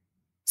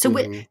 So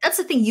that's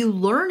the thing, you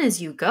learn as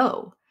you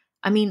go.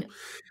 And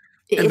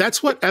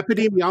that's what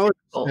epidemiologists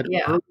said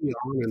early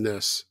on in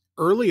this.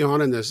 Early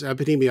on in this,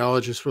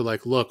 epidemiologists were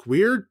like, look,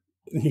 we're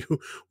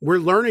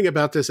learning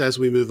about this as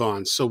we move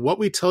on. So what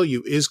we tell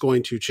you is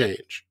going to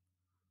change.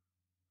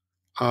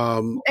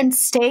 And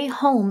stay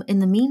home in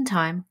the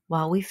meantime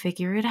while we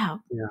figure it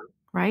out. Yeah.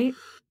 Right?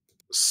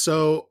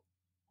 So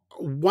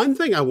one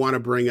thing I want to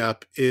bring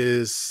up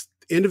is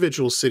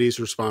individual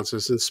cities'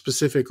 responses. And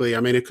specifically,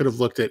 it could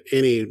have looked at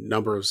any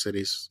number of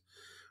cities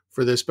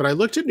for this, but I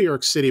looked at New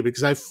York City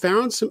because I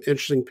found some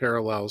interesting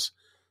parallels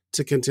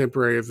to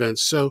contemporary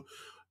events. So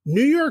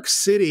New York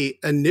City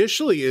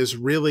initially is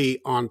really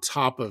on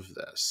top of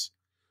this.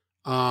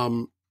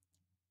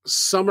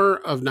 Summer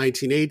of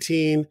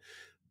 1918,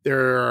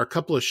 there are a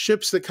couple of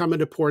ships that come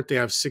into port. They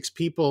have 6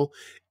 people.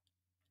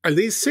 And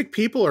these sick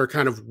people are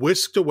kind of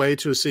whisked away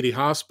to a city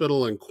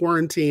hospital and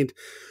quarantined.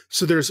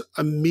 So there's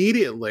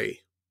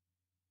immediately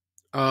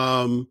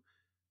a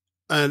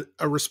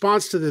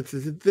response to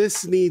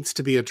this needs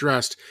to be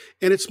addressed.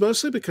 And it's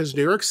mostly because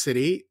New York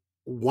City,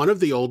 one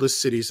of the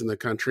oldest cities in the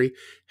country,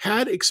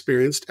 had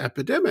experienced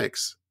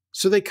epidemics.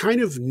 So they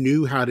kind of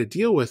knew how to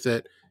deal with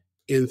it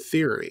in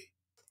theory.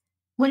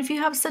 Well, if you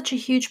have such a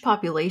huge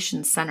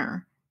population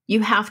center, you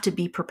have to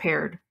be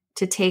prepared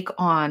to take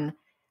on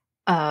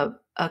a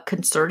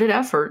concerted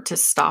effort to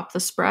stop the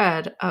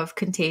spread of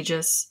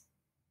contagious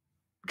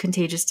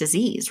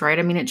disease, right?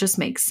 It just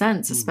makes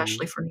sense,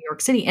 especially for New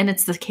York City. And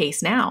it's the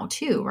case now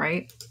too,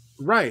 right?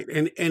 Right.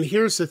 And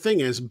here's the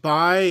thing is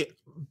by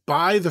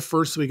the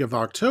first week of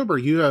October,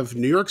 you have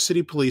New York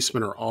City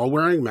policemen are all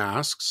wearing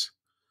masks.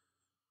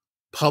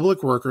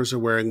 Public workers are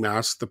wearing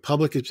masks. The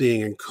public is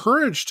being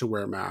encouraged to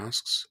wear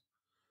masks.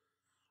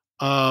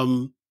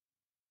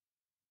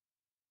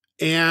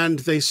 And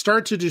they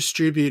start to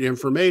distribute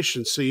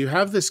information. So you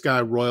have this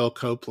guy, Royal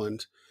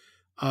Copeland.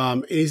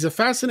 And he's a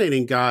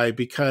fascinating guy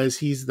because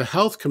he's the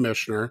health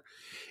commissioner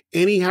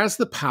and he has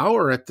the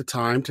power at the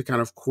time to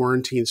kind of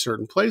quarantine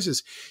certain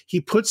places.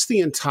 He puts the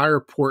entire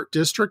Port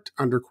District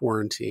under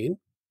quarantine.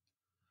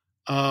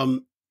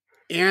 And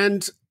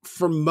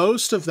for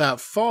most of that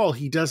fall,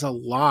 he does a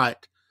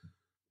lot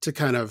to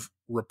kind of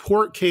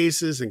report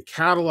cases and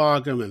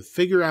catalog them and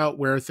figure out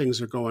where things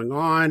are going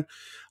on.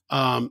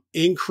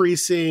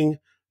 Increasing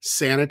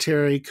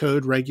sanitary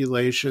code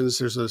regulations.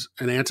 There's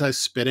an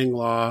anti-spitting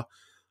law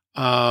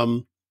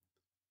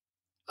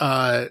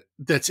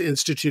that's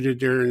instituted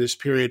during this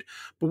period.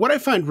 But what I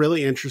find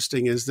really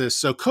interesting is this.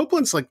 So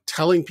Copeland's like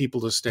telling people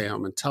to stay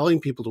home and telling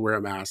people to wear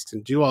a mask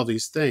and do all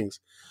these things.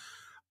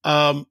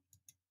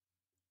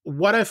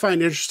 What I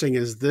find interesting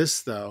is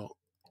this, though.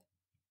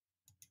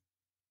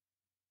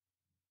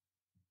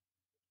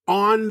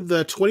 On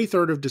the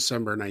 23rd of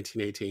December,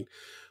 1918,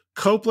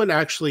 Copeland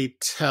actually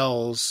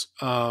tells,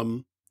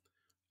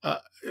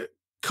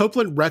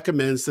 Copeland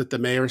recommends that the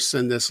mayor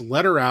send this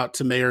letter out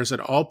to mayors at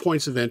all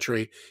points of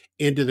entry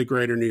into the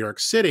greater New York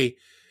City.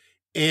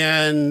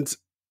 And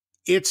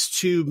it's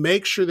to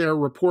make sure they're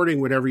reporting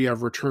whenever you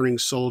have returning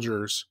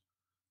soldiers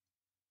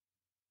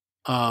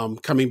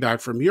coming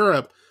back from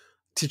Europe,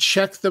 to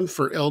check them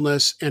for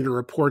illness and to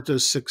report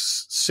those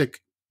sick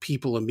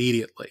people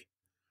immediately.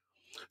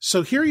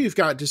 So here you've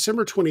got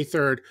December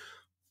 23rd.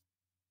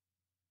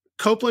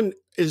 Copeland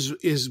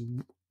is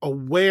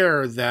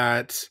aware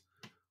that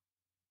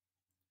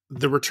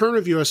the return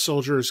of U.S.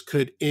 soldiers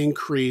could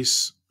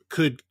increase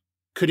the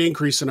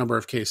number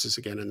of cases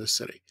again in the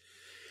city.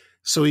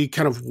 So he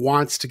kind of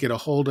wants to get a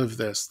hold of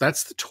this.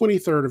 That's the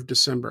 23rd of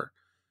December.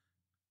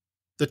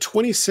 The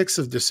 26th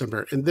of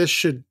December, and this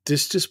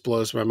just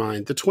blows my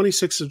mind. The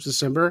 26th of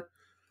December,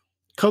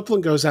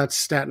 Copeland goes out to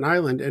Staten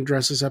Island and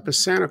dresses up as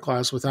Santa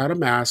Claus without a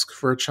mask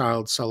for a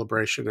child's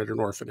celebration at an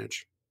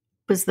orphanage.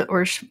 Was the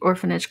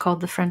orphanage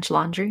called the French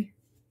Laundry?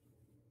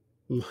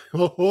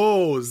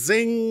 Oh,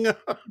 zing. No,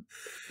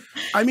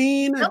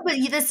 but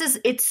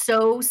it's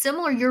so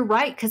similar. You're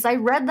right. Cause I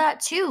read that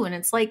too. And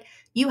it's like,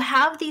 you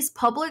have these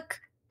public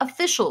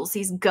officials,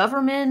 these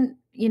government,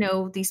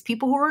 these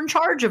people who are in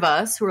charge of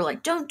us who are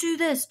like, don't do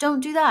this,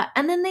 don't do that.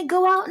 And then they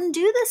go out and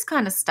do this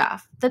kind of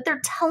stuff that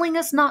they're telling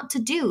us not to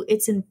do.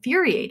 It's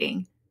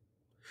infuriating.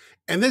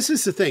 And this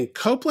is the thing.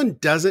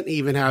 Copeland doesn't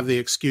even have the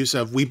excuse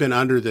of, we've been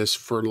under this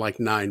for like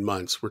 9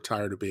 months. We're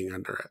tired of being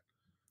under it.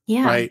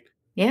 Yeah. Right?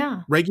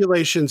 Yeah.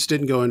 Regulations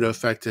didn't go into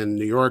effect in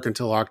New York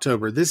until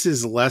October. This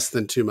is less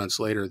than 2 months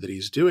later that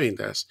he's doing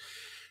this.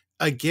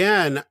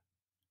 Again,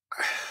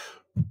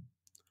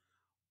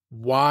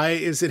 why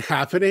is it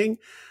happening?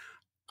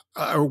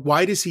 Or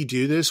why does he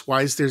do this?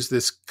 Why is there's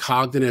this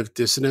cognitive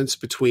dissonance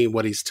between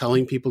what he's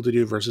telling people to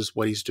do versus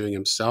what he's doing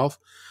himself?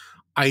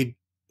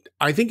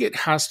 I think it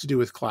has to do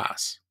with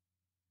class.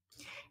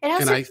 It has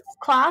to do with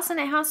class, and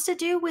it has to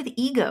do with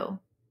ego.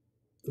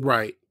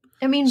 Right.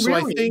 I mean, so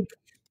really.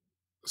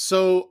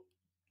 So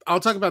I'll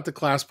talk about the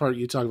class part.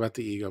 You talk about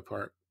the ego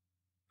part.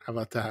 How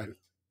about that?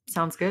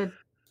 Sounds good.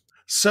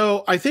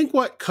 So I think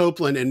what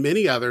Copeland and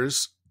many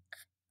others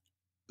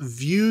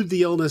viewed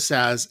the illness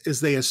as is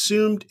they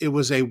assumed it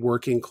was a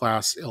working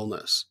class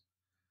illness.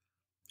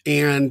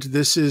 And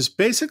this is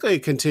basically a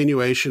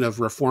continuation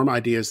of reform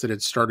ideas that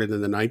had started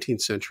in the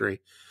 19th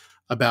century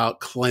about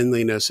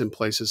cleanliness in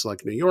places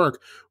like New York,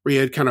 where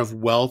you had kind of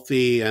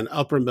wealthy and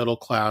upper middle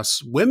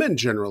class women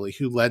generally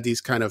who led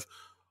these kind of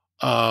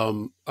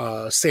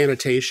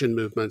sanitation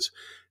movements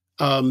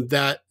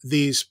that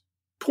these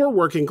poor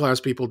working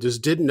class people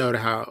just didn't know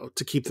how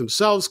to keep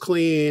themselves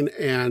clean.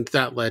 And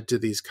that led to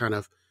these kind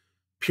of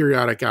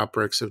periodic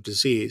outbreaks of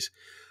disease.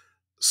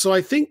 So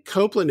I think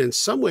Copeland in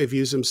some way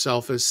views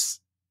himself as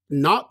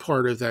not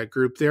part of that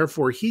group.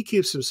 Therefore, he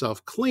keeps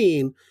himself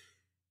clean.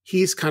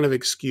 He's kind of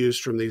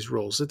excused from these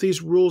rules, that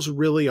these rules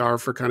really are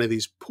for kind of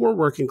these poor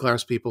working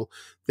class people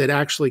that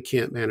actually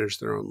can't manage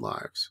their own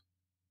lives.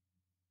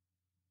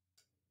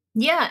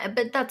 Yeah,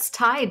 but that's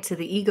tied to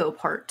the ego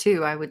part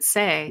too, I would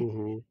say,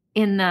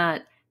 in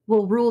that,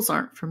 well, rules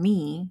aren't for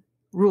me.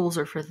 Rules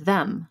are for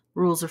them.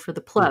 Rules are for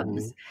the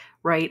plebs,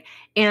 right?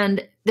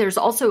 And there's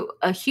also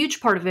a huge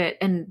part of it,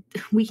 and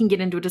we can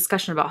get into a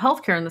discussion about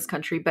healthcare in this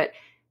country, but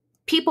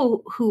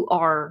people who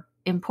are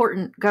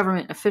important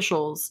government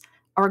officials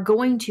are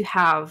going to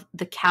have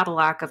the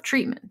Cadillac of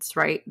treatments,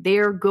 right?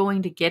 They're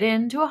going to get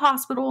into a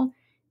hospital.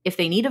 If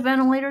they need a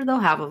ventilator, they'll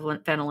have a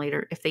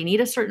ventilator. If they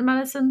need a certain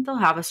medicine, they'll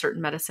have a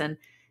certain medicine.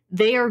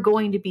 They are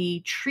going to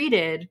be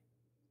treated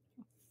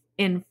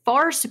in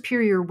far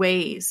superior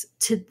ways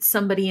to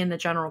somebody in the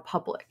general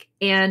public.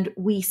 And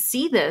we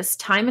see this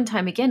time and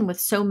time again with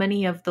so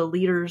many of the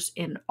leaders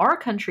in our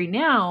country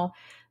now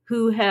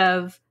who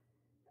have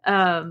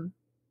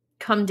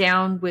come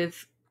down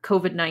with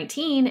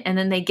COVID-19, and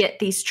then they get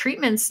these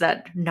treatments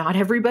that not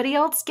everybody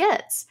else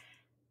gets.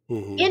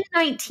 In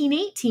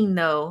 1918,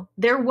 though,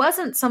 there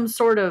wasn't some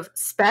sort of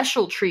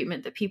special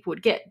treatment that people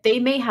would get. They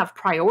may have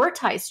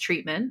prioritized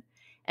treatment,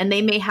 and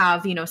they may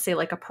have, say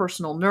like a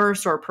personal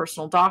nurse or a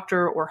personal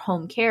doctor or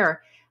home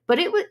care, but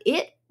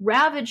it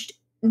ravaged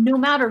no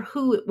matter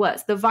who it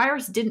was. The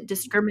virus didn't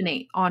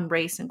discriminate on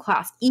race and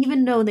class,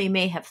 even though they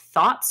may have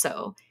thought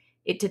so.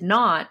 It did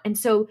not. And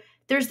so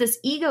there's this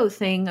ego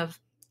thing of,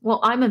 well,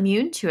 I'm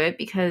immune to it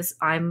because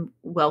I'm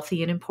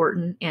wealthy and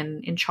important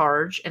and in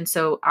charge. And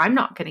so I'm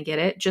not going to get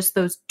it. Just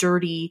those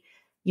dirty,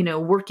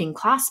 working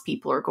class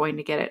people are going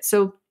to get it.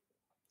 So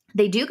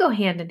they do go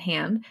hand in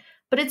hand,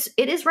 but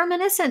it is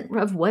reminiscent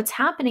of what's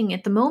happening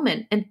at the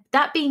moment. And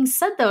that being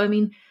said, though, I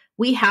mean,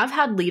 we have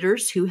had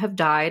leaders who have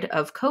died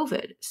of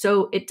COVID.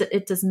 So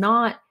it does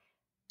not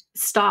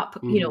stop,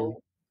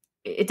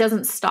 it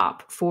doesn't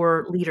stop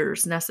for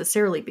leaders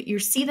necessarily, but you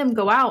see them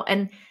go out,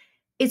 and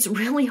it's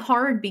really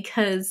hard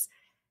because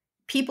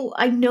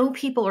I know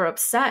people are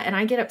upset, and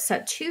I get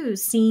upset too,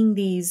 seeing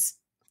these,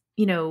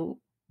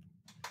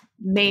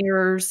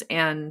 mayors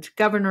and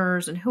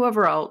governors and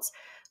whoever else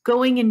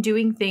going and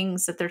doing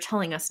things that they're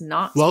telling us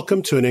not to.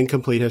 Welcome to An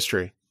Incomplete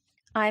History.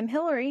 I'm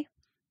Hillary.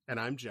 And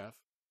I'm Jeff.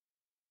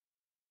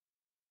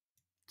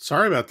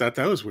 Sorry about that.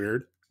 That was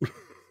weird.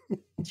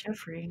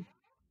 Jeffrey.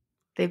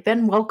 They've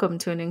been welcome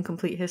to An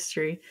Incomplete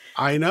History.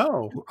 I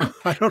know.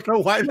 I don't know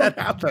why that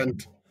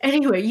happened.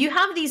 Anyway, you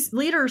have these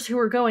leaders who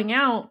are going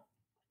out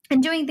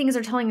and doing things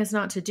they're telling us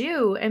not to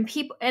do. And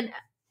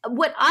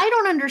what I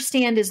don't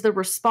understand is the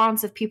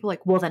response of people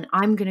like, well, then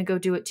I'm going to go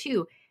do it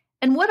too.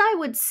 And what I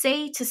would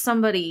say to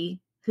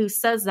somebody who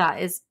says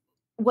that is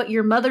what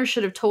your mother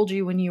should have told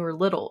you when you were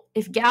little.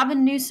 If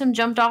Gavin Newsom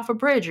jumped off a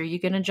bridge, are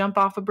you going to jump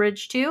off a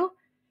bridge too?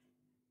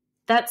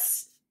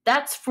 That's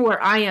for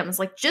where I am. It's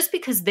like, just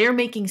because they're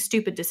making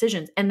stupid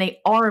decisions, and they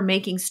are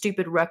making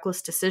stupid,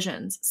 reckless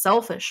decisions,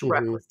 selfish,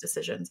 reckless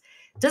decisions,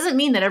 doesn't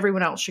mean that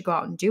everyone else should go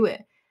out and do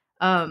it.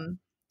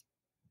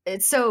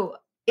 So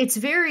it's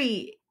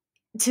very,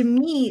 to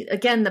me,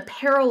 again, the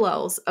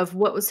parallels of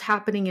what was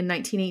happening in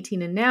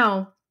 1918 and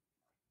now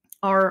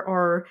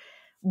are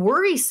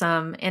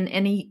worrisome. And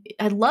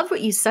I love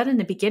what you said in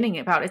the beginning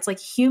about it's like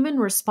human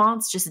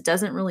response just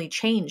doesn't really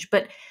change,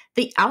 but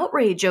the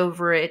outrage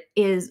over it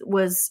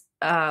was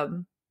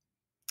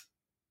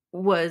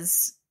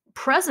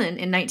present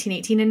in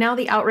 1918, and now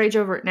the outrage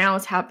over it now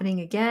is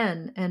happening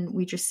again, and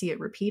we just see it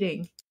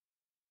repeating.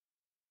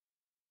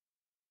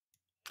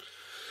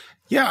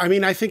 Yeah, I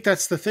mean, I think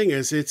that's the thing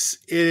is it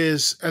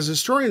is as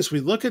historians we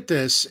look at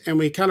this and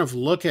we kind of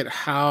look at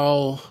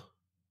how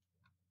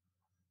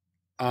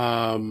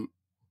the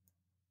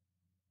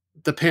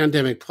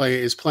pandemic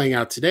is playing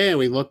out today, and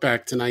we look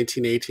back to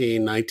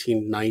 1918,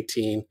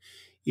 1919,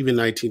 even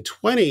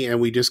 1920, and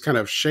we just kind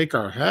of shake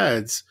our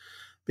heads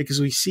because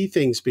we see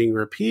things being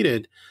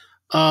repeated,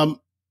 to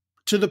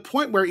the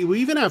point where we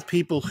even have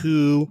people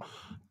who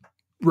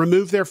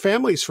remove their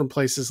families from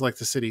places like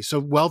the city. So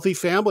wealthy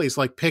families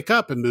like pick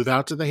up and move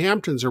out to the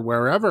Hamptons or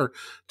wherever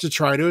to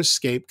try to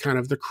escape kind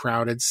of the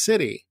crowded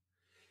city.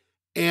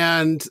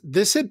 And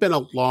this had been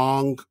a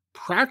long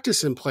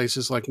practice in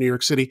places like New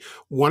York City.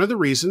 One of the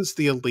reasons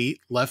the elite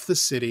left the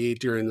city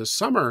during the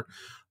summer,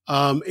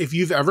 if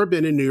you've ever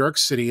been in New York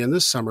City in the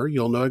summer,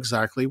 you'll know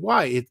exactly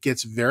why. It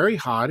gets very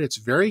hot. It's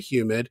very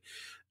humid.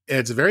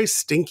 It's very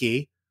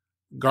stinky.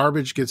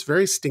 Garbage gets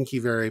very stinky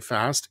very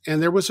fast.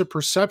 And there was a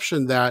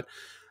perception that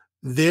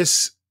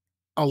this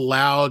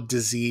allowed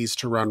disease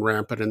to run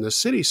rampant in the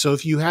city. So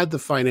if you had the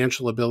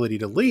financial ability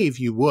to leave,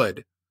 you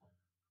would.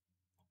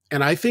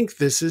 And I think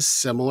this is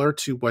similar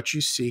to what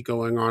you see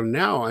going on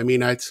now. I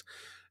mean, it's,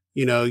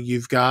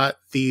 you've got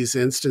these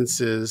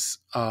instances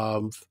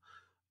of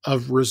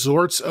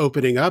resorts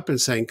opening up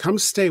and saying, come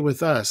stay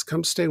with us,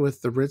 come stay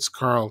with the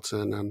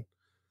Ritz-Carlton and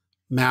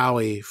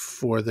Maui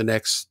for the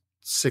next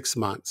 6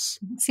 months.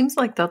 It seems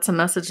like that's a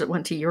message that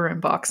went to your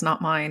inbox,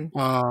 not mine.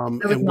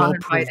 And we'll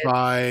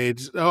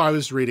provide, I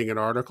was reading an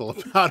article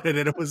about it,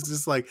 and it was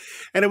just like,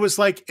 and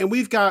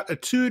we've got a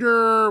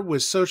tutor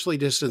with socially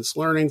distanced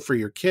learning for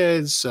your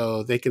kids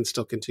so they can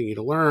still continue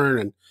to learn.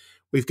 And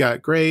we've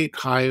got great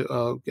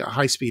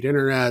high speed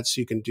internet,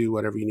 so you can do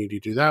whatever you need to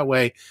do that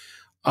way.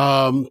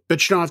 But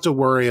you don't have to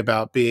worry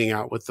about being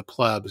out with the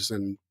plebs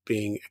and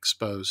being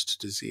exposed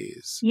to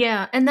disease.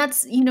 Yeah. And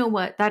that's, you know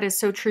what, that is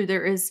so true.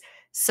 There is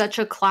such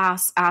a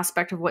class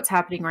aspect of what's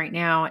happening right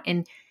now.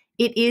 And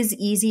it is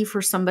easy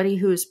for somebody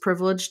who is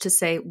privileged to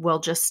say, well,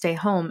 just stay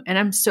home. And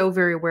I'm so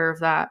very aware of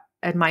that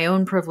and my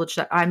own privilege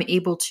that I'm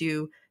able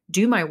to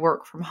do my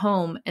work from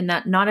home, and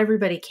that not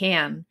everybody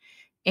can.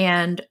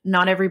 And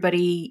not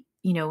everybody,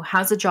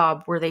 has a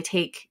job where they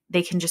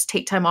can just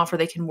take time off, or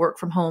they can work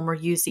from home or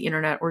use the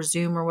internet or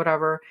Zoom or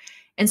whatever.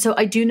 And so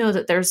I do know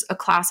that there's a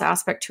class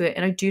aspect to it.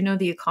 And I do know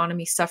the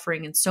economy's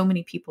suffering and so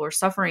many people are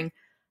suffering.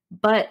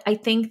 But I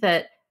think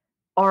that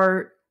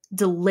our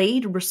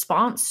delayed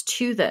response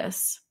to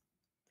this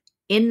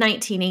in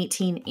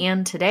 1918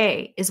 and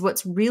today is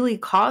what's really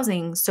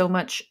causing so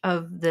much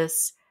of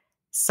this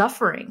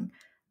suffering.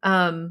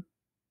 Do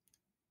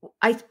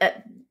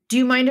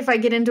you mind if I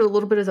get into a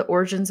little bit of the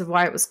origins of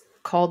why it was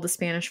called the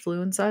Spanish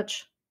flu and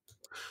such?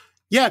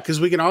 Yeah, because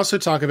we can also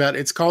talk about,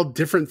 it's called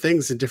different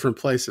things in different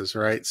places,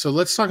 right? So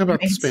let's talk about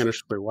the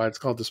Spanish flu, why it's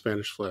called the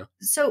Spanish flu.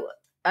 So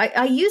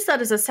I use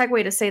that as a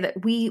segue to say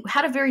that we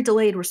had a very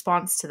delayed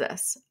response to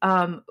this.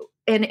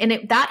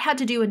 That had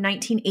to do in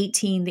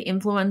 1918, the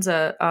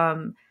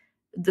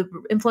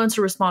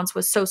influenza response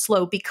was so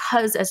slow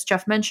because, as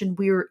Jeff mentioned,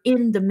 we were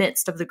in the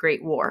midst of the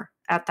Great War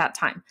at that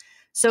time.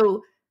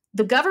 So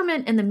the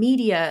government and the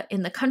media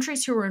in the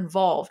countries who were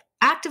involved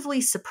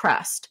actively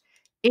suppressed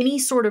any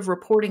sort of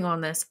reporting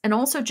on this, and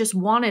also just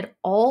wanted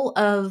all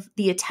of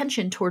the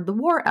attention toward the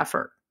war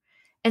effort.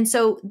 And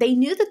so they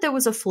knew that there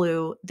was a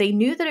flu. They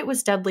knew that it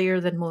was deadlier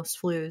than most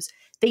flus.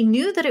 They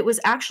knew that it was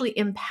actually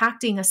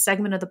impacting a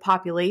segment of the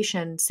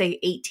population, say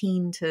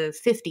 18 to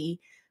 50,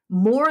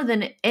 more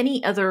than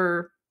any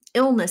other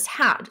illness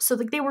had. So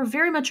they were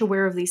very much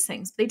aware of these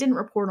things. They didn't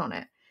report on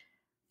it.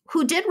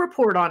 Who did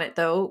report on it,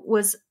 though,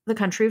 was the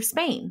country of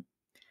Spain.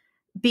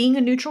 Being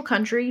a neutral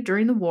country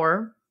during the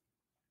war,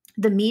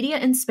 the media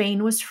in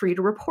Spain was free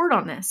to report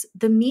on this.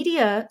 The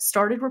media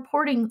started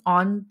reporting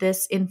on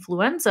this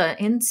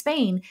influenza in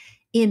Spain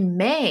in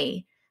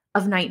May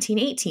of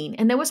 1918,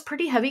 and there was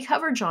pretty heavy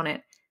coverage on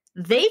it.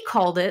 They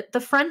called it the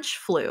French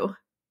flu.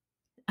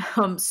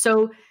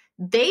 So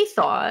they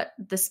thought,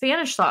 the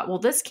Spanish thought, well,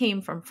 this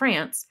came from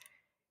France.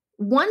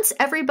 Once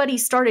everybody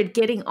started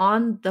getting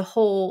on the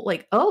whole,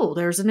 like, oh,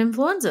 there's an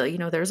influenza,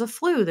 there's a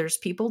flu, there's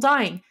people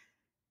dying,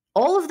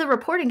 all of the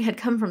reporting had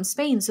come from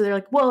Spain. So they're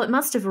like, well, it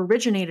must have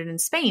originated in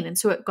Spain. And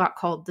so it got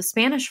called the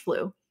Spanish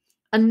flu.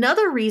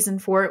 Another reason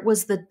for it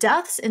was the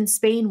deaths in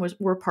Spain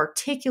were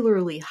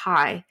particularly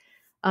high,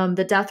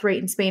 the death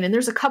rate in Spain. And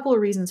there's a couple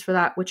of reasons for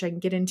that, which I can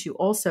get into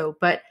also.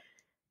 But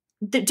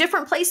the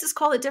different places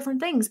call it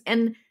different things.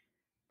 And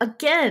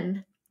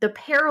again, the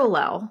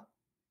parallel,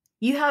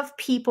 you have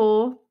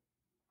people,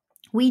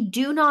 we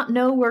do not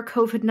know where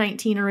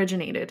COVID-19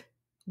 originated.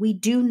 We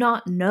do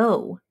not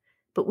know.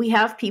 But we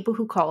have people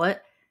who call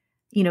it,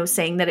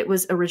 saying that it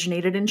was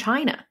originated in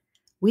China.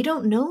 We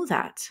don't know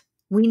that.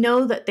 We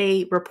know that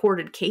they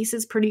reported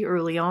cases pretty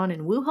early on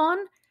in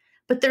Wuhan,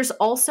 but there's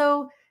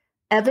also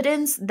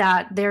evidence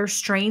that there are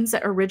strains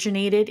that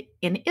originated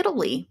in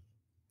Italy.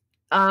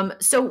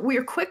 So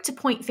we're quick to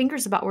point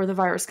fingers about where the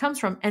virus comes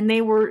from, and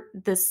they were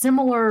there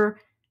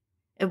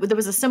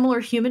was a similar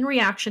human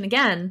reaction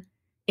again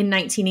in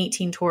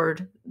 1918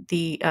 toward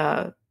the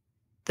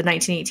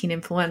 1918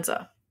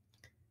 influenza.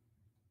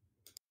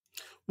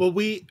 Well,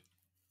 we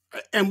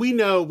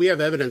know, we have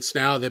evidence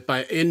now that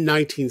in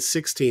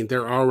 1916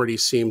 there already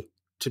seemed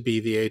to be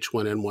the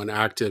H1N1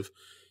 active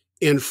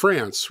in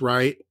France,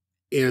 right?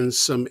 In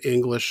some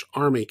English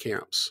army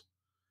camps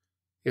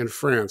in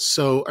France.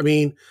 So, I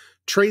mean,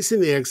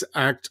 tracing the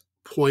exact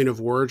point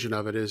of origin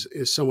of it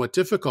is somewhat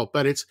difficult,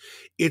 but it's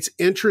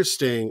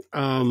interesting.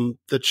 When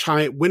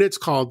it's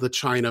called the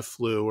China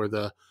flu,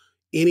 or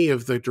any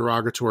of the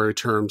derogatory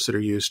terms that are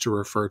used to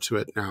refer to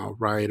it now,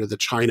 right? Or the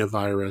China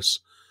virus,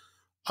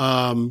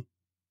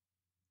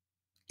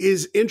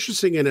 is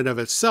interesting in and of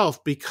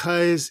itself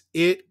because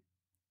it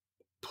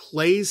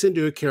plays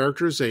into a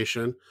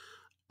characterization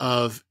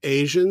of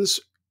Asians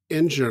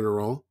in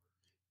general,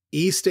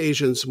 East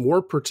Asians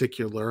more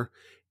particular,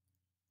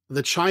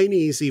 the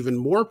Chinese even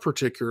more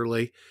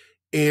particularly,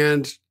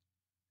 and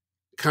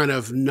kind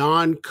of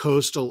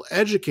non-coastal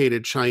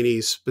educated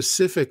Chinese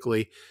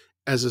specifically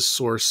as a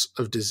source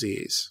of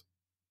disease.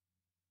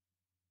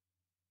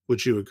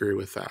 Would you agree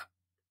with that?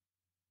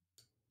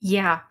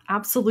 Yeah,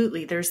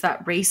 absolutely. There's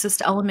that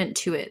racist element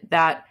to it,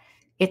 that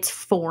it's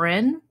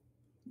foreign,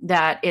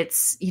 that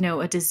it's,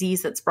 a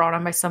disease that's brought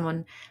on by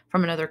someone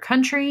from another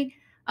country.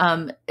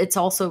 It's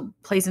also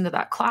plays into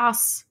that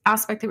class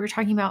aspect that we were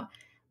talking about.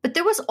 But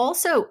there was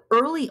also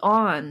early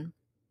on,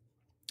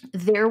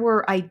 there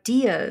were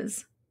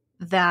ideas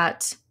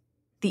that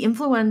the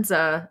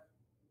influenza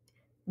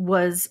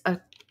was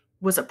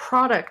a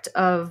product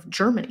of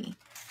Germany,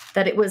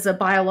 that it was a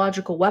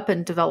biological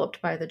weapon developed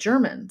by the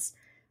Germans,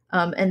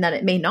 and that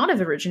it may not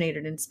have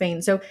originated in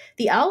Spain. So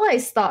the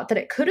Allies thought that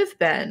it could have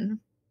been,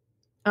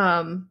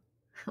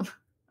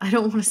 I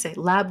don't want to say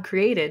lab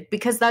created,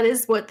 because that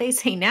is what they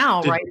say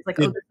now, right? It's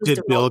like,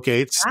 did Bill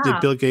Gates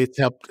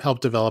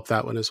help develop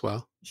that one as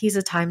well? He's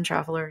a time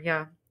traveler.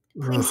 Yeah.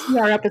 Please see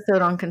our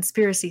episode on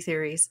conspiracy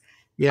theories.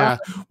 Yeah.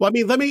 Well, I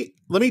mean, let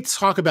me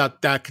talk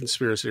about that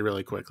conspiracy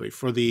really quickly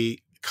for the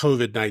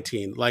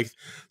COVID-19.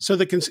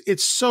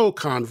 It's so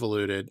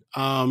convoluted.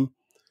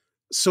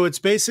 So it's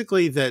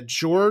basically that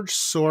George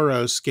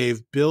Soros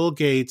gave Bill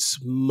Gates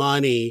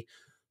money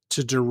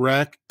to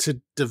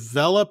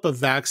develop a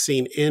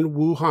vaccine in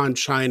Wuhan,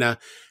 China,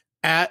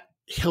 at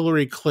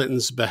Hillary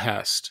Clinton's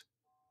behest.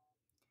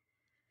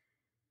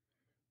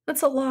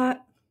 That's a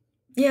lot.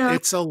 Yeah.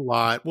 It's a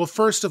lot. Well,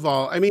 first of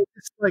all, I mean,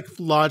 it's like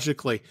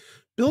logically,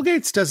 Bill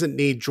Gates doesn't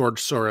need George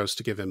Soros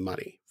to give him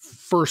money.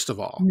 First of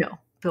all. No,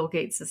 Bill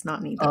Gates does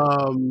not need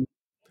that.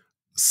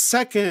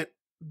 Second,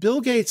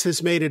 Bill Gates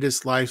has made it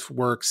his life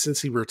work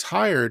since he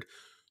retired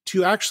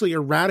to actually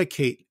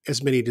eradicate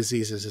as many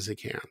diseases as he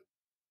can.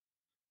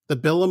 The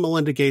Bill and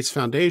Melinda Gates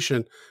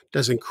Foundation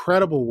does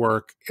incredible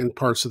work in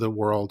parts of the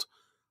world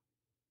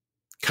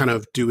kind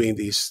of doing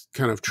these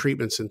kind of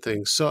treatments and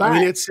things. So, I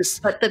mean, it's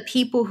just... But the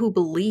people who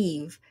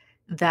believe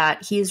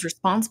that he is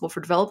responsible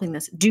for developing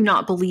this do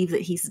not believe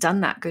that he's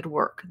done that good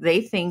work. They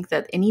think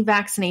that any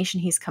vaccination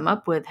he's come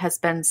up with has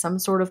been some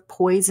sort of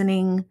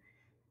poisoning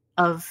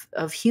of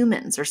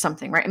humans or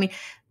something, right? I mean,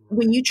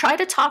 when you try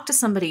to talk to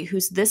somebody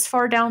who's this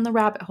far down the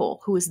rabbit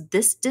hole, who is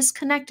this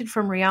disconnected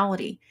from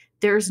reality,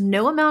 there's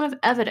no amount of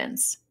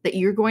evidence that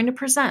you're going to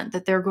present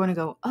that they're going to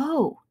go,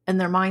 oh, and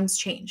their minds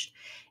changed.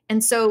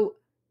 And so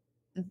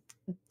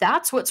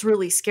that's what's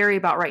really scary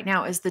about right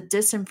now is the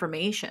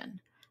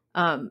disinformation.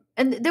 And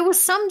there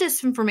was some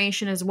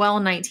disinformation as well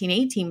in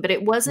 1918, but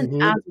it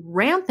wasn't as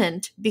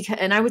rampant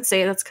and I would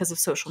say that's because of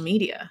social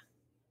media.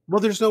 Well,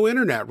 there's no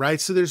internet,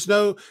 right? So there's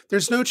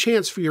no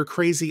chance for your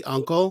crazy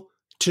uncle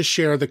to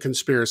share the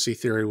conspiracy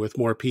theory with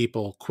more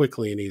people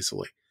quickly and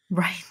easily.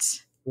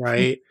 Right.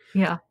 Right.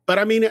 Yeah. But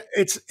I mean,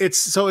 it's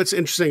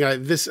interesting.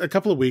 A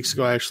couple of weeks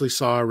ago, I actually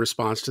saw a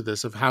response to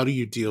this of how do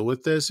you deal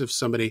with this? If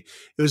it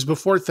was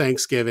before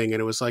Thanksgiving, and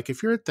it was like,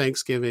 if you're at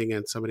Thanksgiving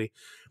and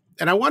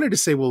I wanted to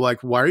say, well,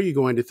 like, why are you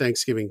going to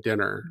Thanksgiving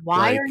dinner?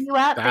 Why are you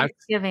at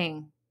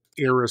Thanksgiving?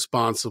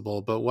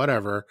 Irresponsible, but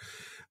whatever.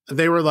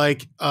 They were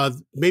like,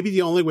 maybe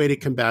the only way to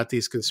combat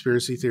these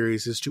conspiracy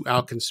theories is to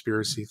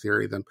out-conspiracy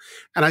theory them.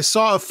 And I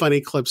saw a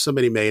funny clip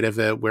somebody made of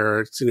it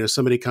where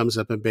somebody comes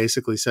up and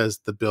basically says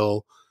the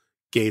Bill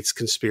Gates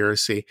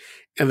conspiracy.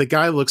 And the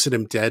guy looks at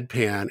him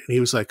deadpan and he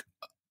was like,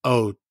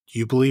 oh,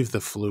 you believe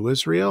the flu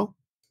is real?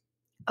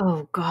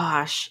 Oh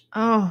gosh.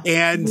 Oh.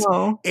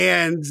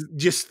 And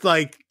just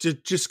like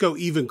just go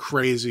even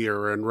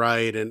crazier and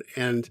right.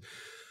 And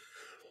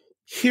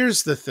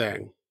here's the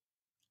thing.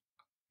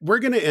 We're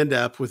going to end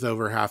up with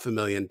over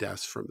 500,000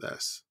 deaths from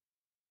this.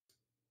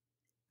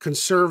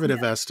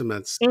 Conservative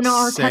estimates in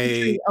our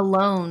country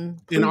alone.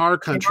 In our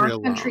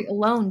country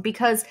alone,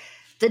 because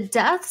the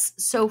deaths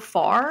so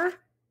far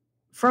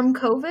from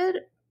COVID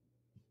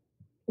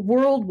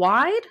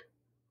worldwide,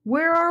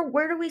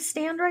 where do we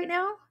stand right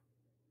now?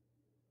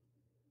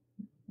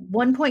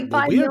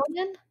 1.5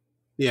 million?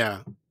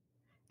 Yeah.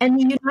 And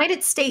the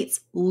United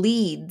States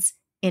leads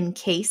in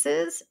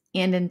cases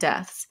and in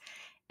deaths.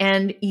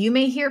 And you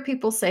may hear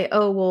people say,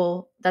 oh,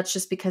 well, that's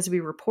just because we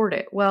report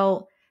it.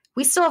 Well,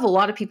 we still have a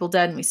lot of people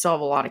dead and we still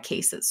have a lot of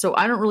cases. So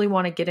I don't really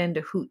want to get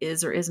into who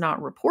is or is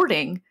not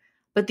reporting.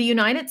 But the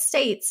United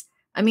States,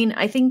 I mean,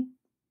 I think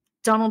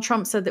Donald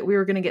Trump said that we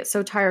were going to get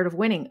so tired of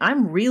winning.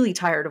 I'm really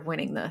tired of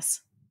winning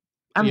this.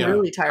 I'm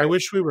really tired. I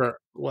wish we were.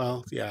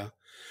 Well, yeah.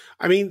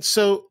 I mean,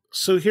 so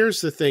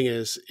here's the thing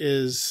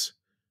is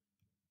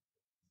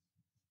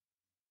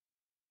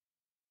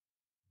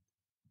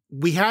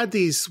we had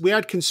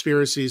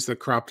conspiracies that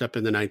cropped up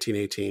in the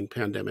 1918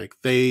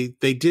 pandemic. They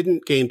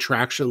didn't gain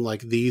traction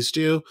like these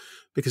do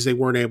because they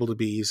weren't able to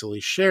be easily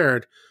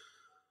shared.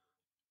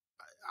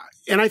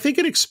 And I think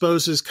it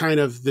exposes kind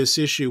of this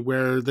issue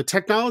where the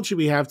technology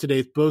we have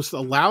today both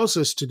allows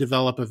us to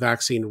develop a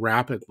vaccine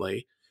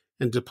rapidly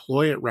and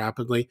deploy it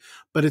rapidly,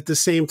 but at the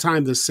same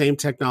time, the same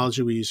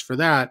technology we use for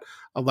that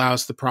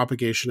allows the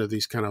propagation of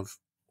these kind of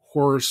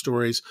horror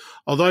stories.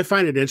 Although I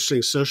find it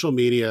interesting, social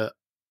media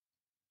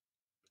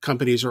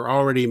companies are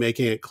already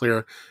making it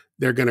clear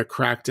they're going to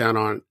crack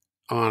down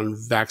on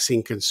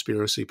vaccine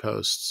conspiracy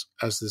posts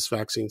as this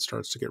vaccine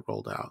starts to get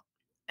rolled out.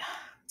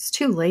 It's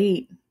too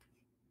late.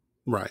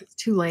 Right. It's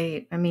too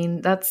late. I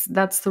mean, that's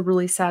the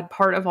really sad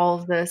part of all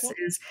of this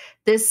is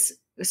this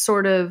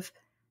sort of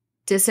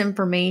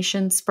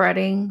disinformation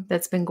spreading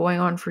that's been going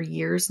on for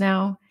years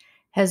now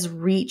has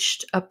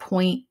reached a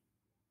point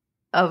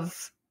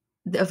of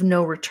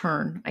no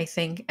return, I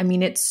think. I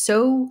mean, it's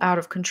so out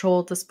of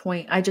control at this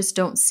point. I just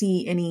don't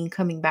see any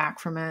coming back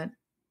from it.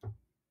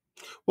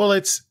 Well,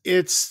 it's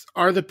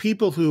are the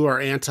people who are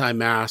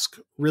anti-mask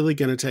really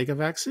going to take a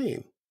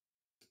vaccine?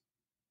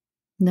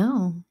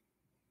 No.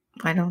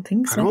 I don't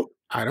think so.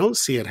 I don't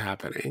see it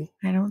happening.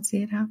 I don't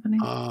see it happening.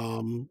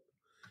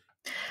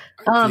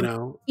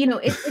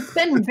 It's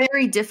been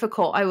very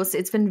difficult. I will say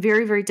it's been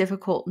very, very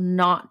difficult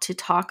not to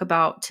talk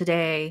about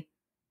today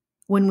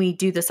when we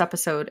do this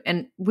episode.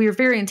 And we're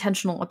very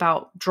intentional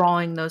about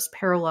drawing those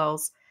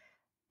parallels.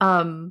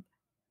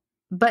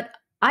 But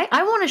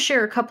I want to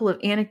share a couple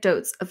of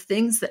anecdotes of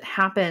things that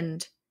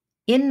happened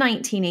in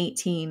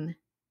 1918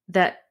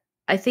 that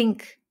I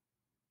think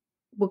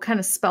will kind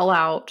of spell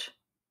out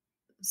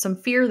some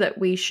fear that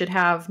we should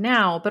have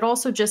now, but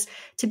also just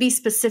to be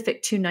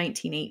specific to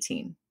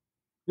 1918.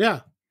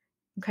 Yeah.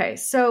 Okay.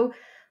 So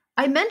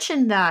I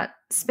mentioned that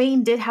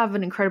Spain did have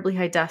an incredibly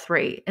high death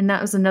rate, and that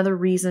was another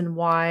reason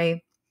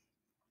why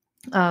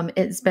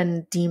it's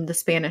been deemed the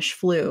Spanish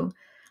flu.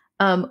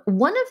 One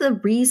of the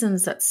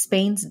reasons that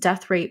Spain's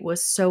death rate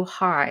was so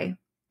high,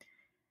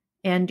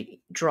 and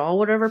draw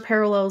whatever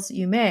parallels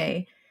you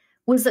may,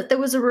 was that there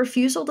was a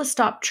refusal to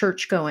stop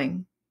church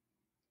going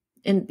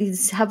in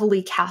this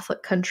heavily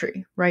Catholic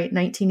country, right?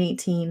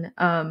 1918.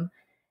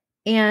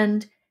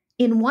 And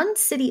in one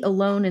city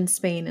alone in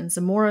Spain, in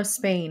Zamora,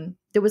 Spain,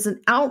 there was an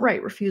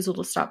outright refusal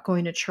to stop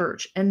going to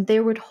church. And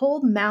they would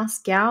hold mass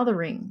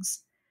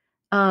gatherings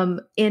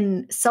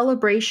in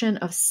celebration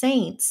of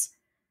saints,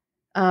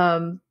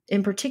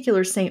 in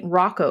particular, Saint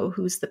Rocco,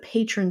 who's the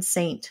patron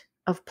saint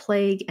of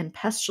plague and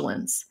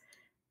pestilence.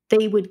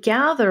 They would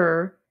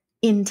gather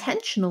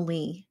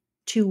intentionally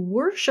to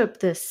worship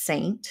this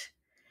saint.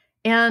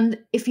 And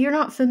if you're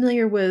not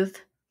familiar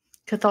with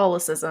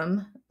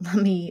Catholicism, let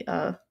me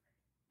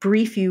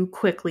brief you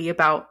quickly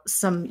about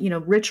some,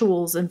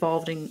 rituals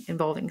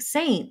involving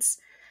saints.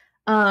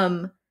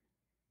 There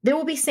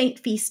will be saint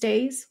feast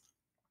days,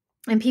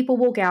 and people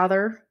will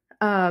gather.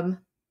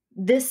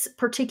 This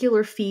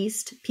particular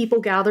feast, people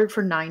gathered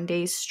for 9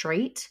 days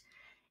straight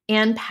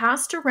and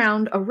passed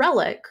around a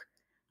relic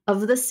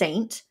of the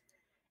saint,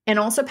 and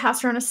also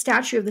passed around a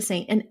statue of the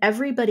saint, and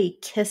everybody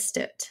kissed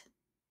it.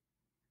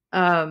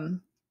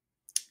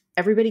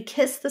 Everybody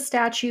kissed the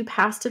statue,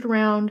 passed it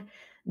around.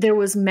 There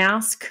was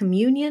mass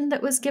communion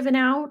that was given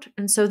out.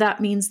 And so that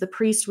means the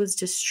priest was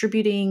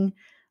distributing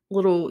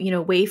little,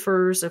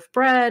 wafers of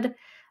bread,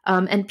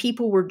 and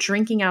people were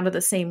drinking out of the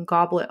same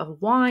goblet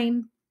of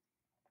wine.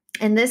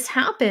 And this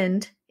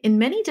happened in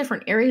many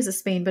different areas of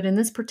Spain, but in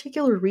this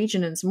particular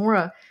region in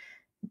Zamora,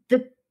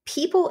 the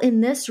people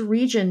in this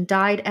region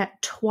died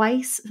at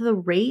twice the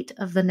rate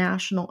of the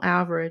national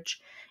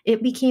average.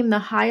 It became the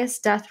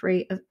highest death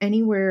rate of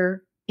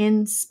anywhere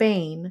in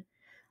Spain.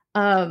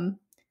 And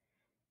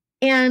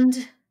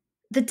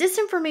the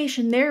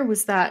disinformation there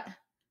was that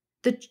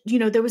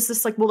there was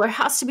this there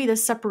has to be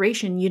this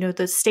separation.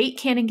 The state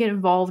can't get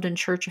involved in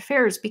church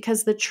affairs,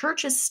 because the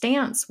church's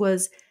stance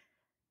was,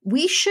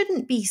 we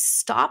shouldn't be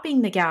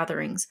stopping the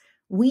gatherings.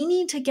 We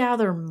need to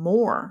gather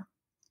more.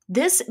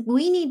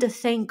 We need to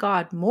thank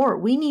God more.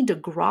 We need to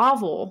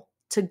grovel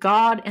to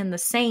God and the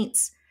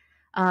saints,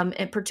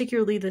 and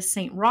particularly the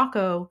Saint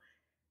Rocco,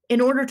 in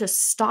order to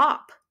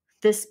stop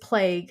this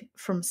plague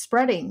from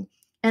spreading.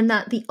 And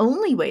that the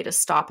only way to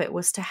stop it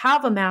was to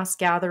have a mass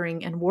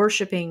gathering and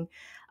worshiping,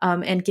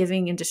 and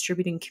giving and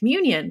distributing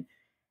communion.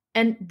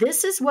 And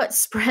this is what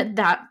spread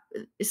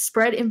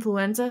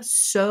influenza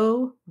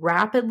so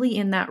rapidly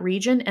in that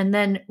region, and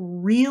then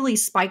really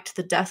spiked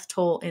the death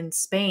toll in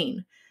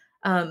Spain.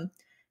 And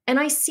And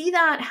I see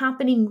that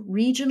happening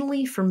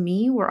regionally for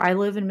me where I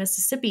live in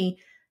Mississippi.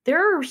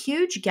 There are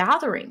huge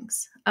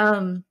gatherings.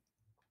 I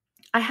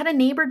had a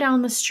neighbor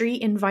down the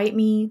street invite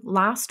me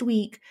last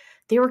week.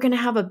 They were going to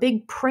have a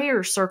big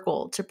prayer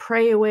circle to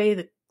pray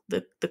away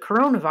the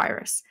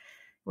coronavirus.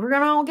 We're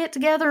going to all get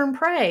together and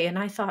pray. And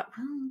I thought,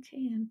 well,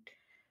 okay,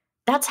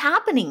 that's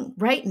happening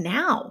right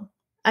now.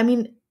 I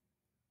mean,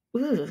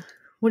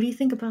 what do you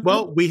think about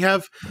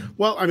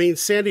that?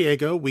 San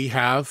Diego, we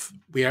have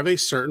a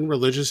certain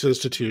religious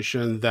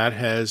institution that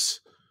has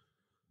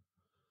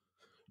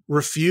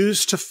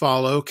refused to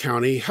follow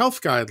county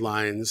health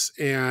guidelines.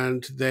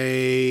 And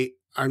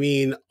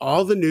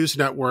all the news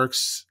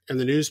networks and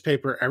the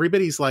newspaper,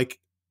 everybody's like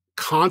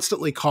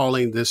constantly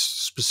calling this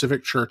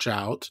specific church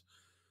out.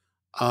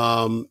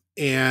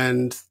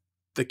 And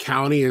the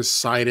county has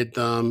cited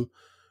them.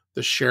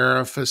 The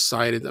sheriff has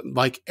cited them,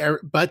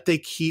 but they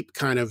keep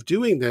kind of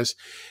doing this.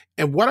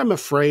 And what I'm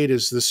afraid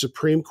is the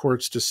Supreme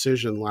Court's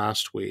decision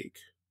last week.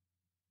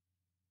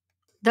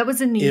 That was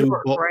in New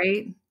York,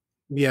 right?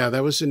 Yeah,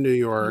 that was in New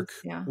York,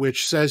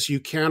 which says you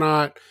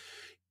cannot,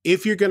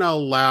 if you're going to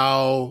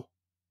allow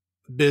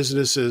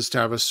businesses to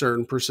have a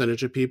certain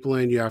percentage of people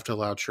in, you have to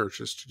allow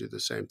churches to do the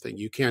same thing.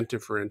 You can't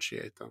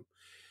differentiate them.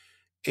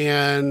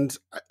 And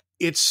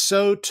it's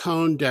so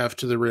tone deaf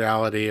to the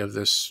reality of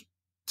this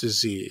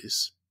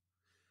disease.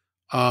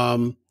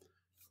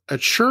 A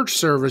church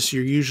service,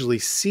 you're usually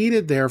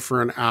seated there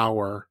for an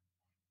hour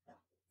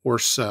or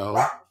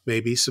so,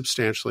 maybe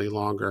substantially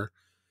longer,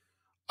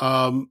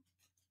 in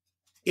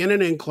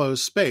an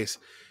enclosed space.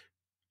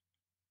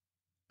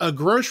 A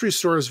grocery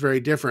store is very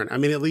different. I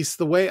mean, at least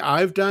the way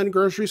I've done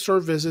grocery store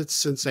visits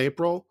since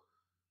April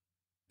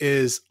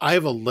is I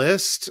have a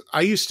list.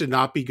 I used to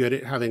not be good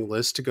at having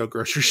lists to go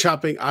grocery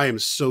shopping. I am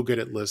so good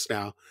at lists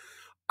now.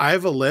 I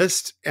have a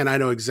list and I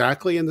know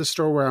exactly in the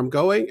store where I'm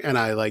going, and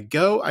I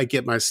go, I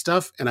get my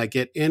stuff, and I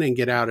get in and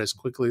get out as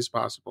quickly as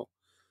possible.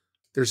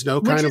 There's no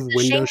kind of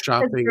window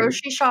shopping.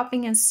 Grocery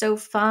shopping is so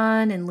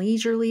fun and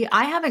leisurely.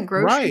 I haven't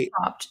grocery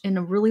shopped in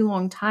a really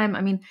long time.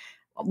 I mean,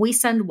 we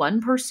send one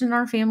person in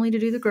our family to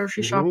do the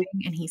grocery shopping,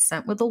 and he's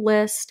sent with a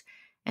list,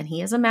 and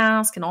he has a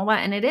mask and all that.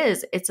 And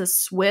it's a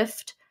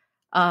swift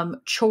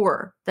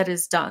chore that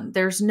is done.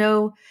 There's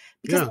no,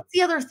 because that's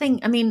the other thing.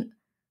 I mean,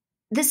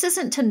 this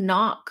isn't to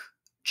knock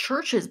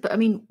churches, but I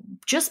mean,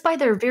 just by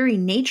their very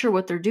nature,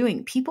 what they're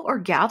doing, people are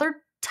gathered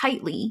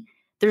tightly.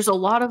 There's a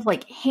lot of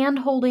hand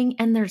holding,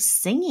 and there's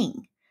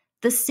singing.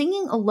 The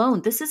singing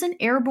alone, this is an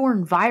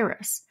airborne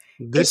virus.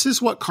 This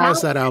is what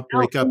caused that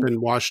outbreak up in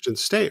Washington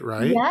State,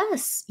 right?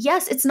 Yes.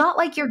 Yes. It's not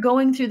like you're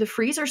going through the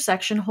freezer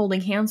section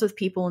holding hands with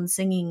people and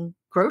singing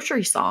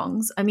grocery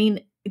songs. I mean,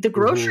 the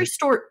grocery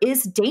store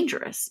is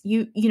dangerous.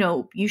 You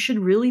should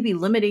really be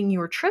limiting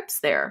your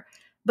trips there.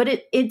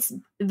 But its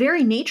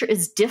very nature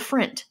is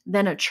different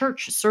than a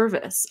church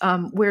service,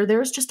 where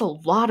there's just a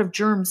lot of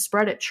germs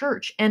spread at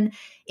church. And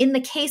in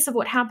the case of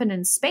what happened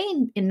in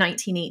Spain in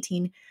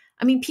 1918,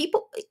 I mean,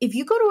 people, if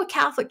you go to a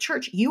Catholic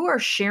church, you are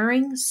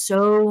sharing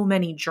so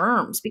many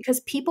germs because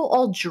people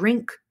all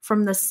drink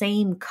from the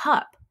same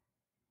cup,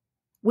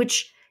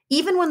 which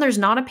even when there's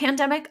not a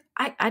pandemic,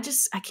 I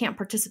can't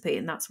participate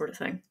in that sort of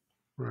thing.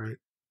 Right.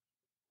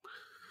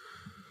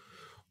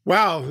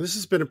 Wow, this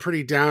has been a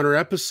pretty downer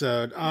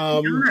episode.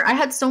 I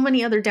had so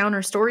many other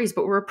downer stories,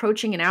 but we're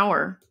approaching an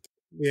hour.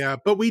 Yeah,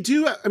 but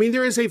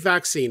there is a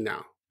vaccine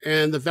now,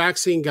 and the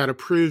vaccine got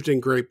approved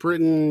in Great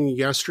Britain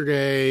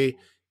yesterday.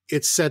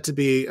 It's set to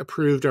be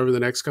approved over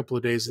the next couple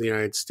of days in the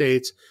United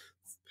States.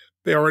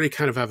 They already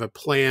kind of have a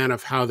plan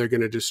of how they're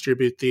going to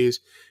distribute these.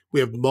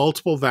 We have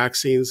multiple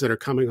vaccines that are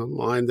coming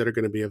online that are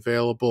going to be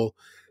available.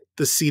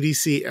 The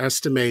CDC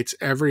estimates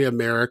every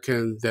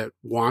American that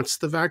wants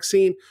the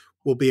vaccine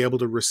will be able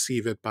to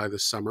receive it by the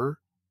summer.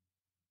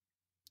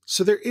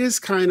 So there is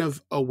kind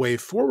of a way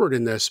forward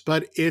in this,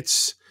 but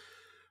it's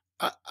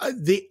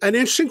an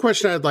interesting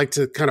question I'd like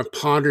to kind of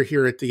ponder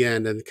here at the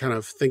end and kind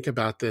of think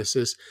about this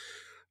is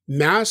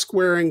mask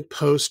wearing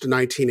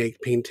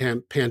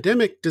post-1918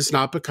 pandemic does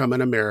not become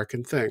an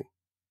American thing,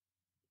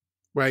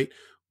 right?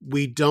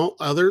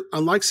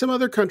 Unlike some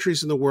other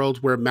countries in the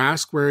world where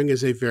mask wearing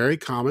is a very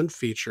common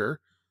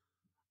feature,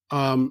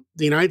 the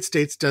United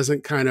States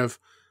doesn't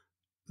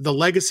the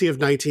legacy of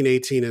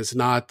 1918 is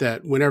not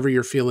that whenever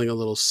you're feeling a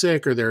little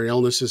sick or there are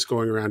illnesses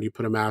going around, you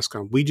put a mask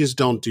on. We just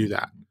don't do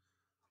that.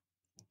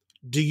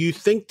 Do you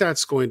think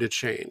that's going to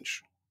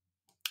change?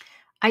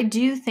 I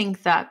do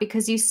think that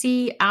because you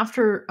see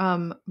after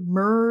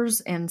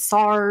MERS and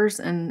SARS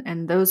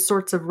and those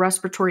sorts of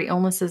respiratory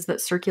illnesses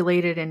that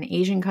circulated in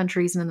Asian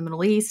countries and in the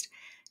Middle East,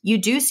 you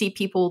do see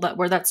people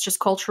where that's just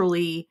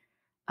culturally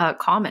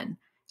common.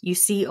 You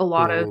see a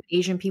lot of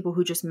Asian people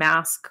who just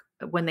mask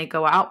when they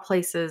go out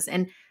places.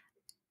 And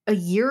a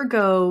year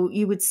ago,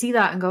 you would see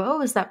that and go,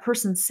 oh, is that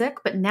person sick?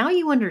 But now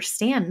you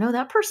understand, no,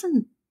 that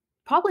person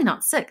probably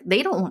not sick.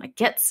 They don't want to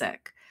get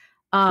sick.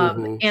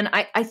 And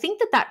I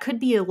think that could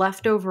be a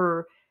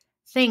leftover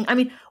thing. I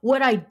mean,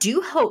 what I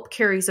do hope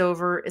carries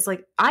over is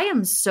like, I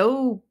am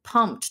so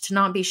pumped to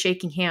not be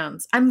shaking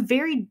hands. I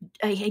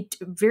hate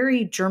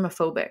very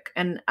germophobic,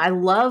 and I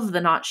love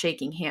the not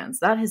shaking hands.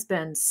 That has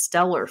been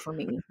stellar for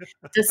me.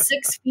 The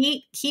 6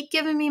 feet, keep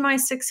giving me my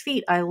 6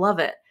 feet. I love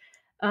it.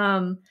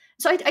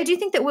 So I do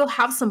think that we'll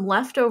have some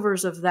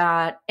leftovers of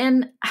that.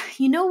 And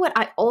you know what?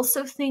 I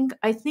also think,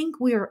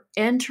 we are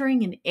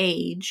entering an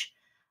age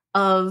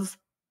of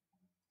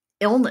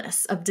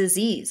illness, of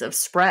disease, of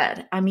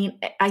spread. I mean,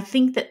 I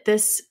think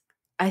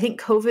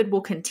COVID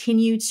will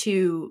continue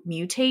to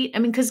mutate. I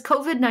mean, because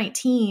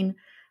COVID-19,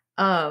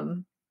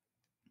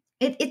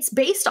 it's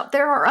based off,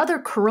 there are other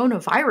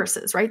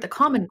coronaviruses, right? The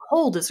common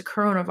cold is a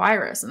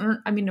coronavirus. And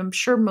I mean, I'm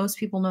sure most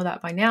people know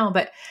that by now,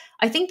 but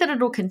I think that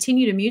it'll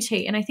continue to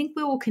mutate. And I think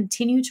we will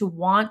continue to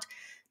want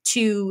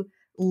to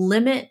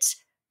limit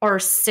our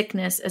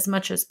sickness as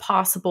much as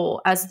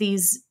possible as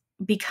these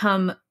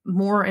become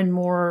more and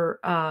more,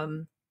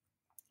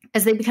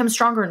 as they become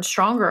stronger and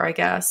stronger, I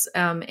guess,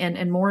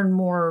 and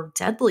more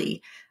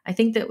deadly. I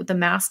think that the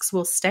masks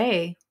will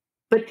stay,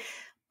 but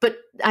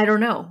I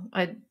don't know,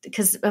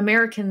 because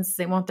Americans,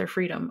 they want their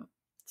freedom.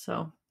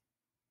 So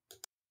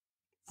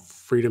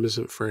Freedom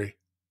isn't free.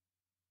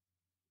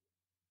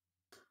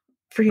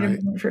 Freedom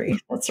isn't free.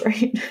 That's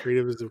right.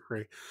 Freedom isn't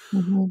free.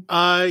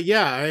 Mm-hmm.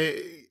 Yeah,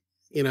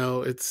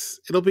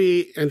 it'll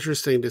be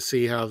interesting to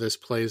see how this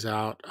plays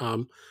out.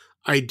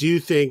 I do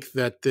think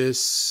that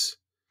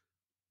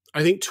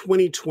I think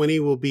 2020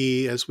 will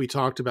be, as we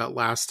talked about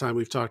last time,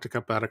 we've talked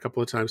about a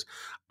couple of times.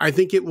 I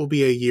think it will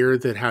be a year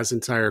that has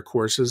entire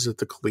courses at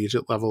the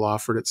collegiate level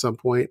offered at some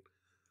point.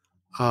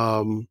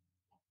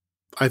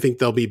 I think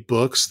there'll be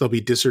books, there'll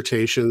be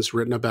dissertations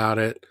written about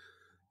it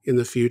in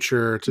the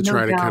future to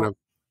try to kind of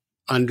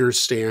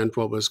understand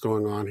what was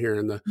going on here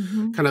and the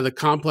kind of the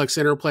complex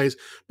interplays.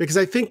 Because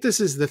I think this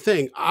is the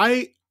thing.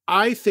 I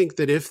think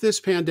that if this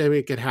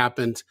pandemic had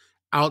happened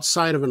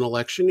outside of an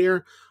election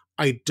year,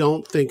 I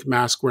don't think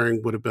mask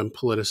wearing would have been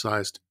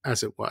politicized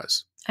as it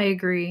was. I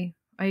agree.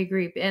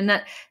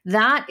 And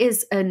that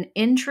is an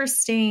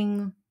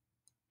interesting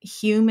a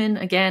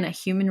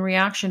human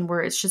reaction,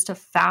 where it's just a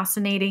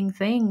fascinating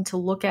thing to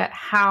look at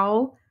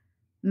how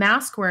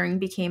mask wearing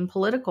became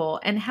political,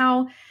 and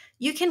how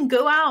you can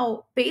go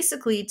out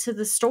basically to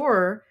the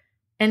store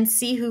and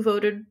see who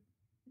voted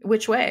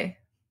which way.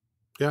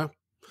 Yeah.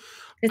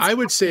 I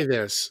would say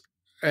this,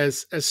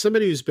 as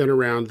somebody who's been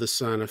around the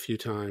sun a few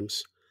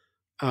times,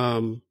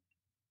 I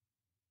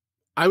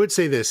would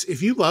say this: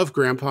 if you love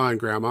grandpa and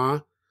grandma,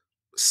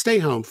 stay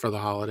home for the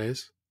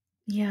holidays.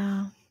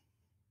 Yeah.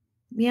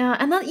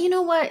 And that, you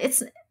know what? It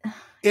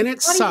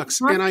sucks.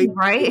 And and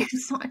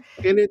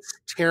it's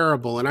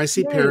terrible. And I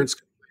see parents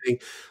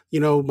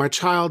complaining, my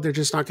child, they're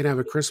just not going to have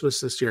a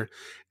Christmas this year.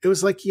 It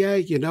was like, yeah,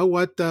 you know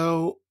what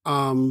though?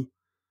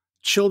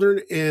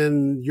 Children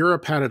in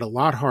Europe had it a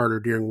lot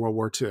harder during World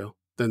War II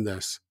than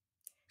this.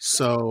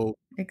 So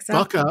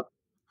buck up.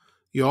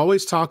 You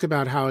always talk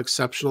about how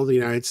exceptional the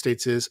United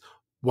States is.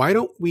 Why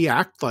don't we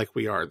act like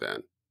we are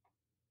then?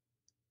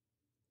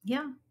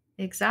 Yeah,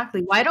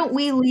 exactly. Why don't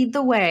we lead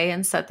the way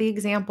and set the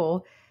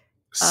example?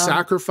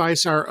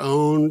 Sacrifice our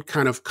own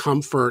kind of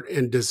comfort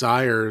and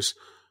desires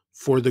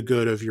for the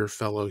good of your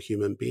fellow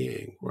human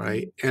being,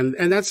 right? And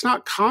that's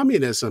not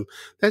communism.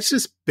 That's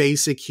just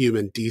basic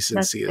human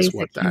decency is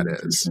what that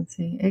is.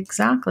 Decency.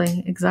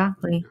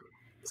 Exactly.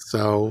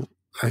 So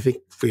I think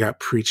we got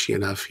preachy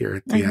enough here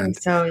at the end.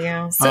 So,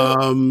 yeah.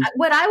 So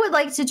what I would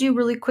like to do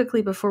really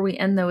quickly before we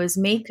end, though, is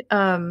make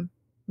a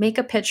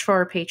pitch for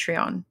our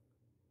Patreon.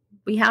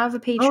 We have a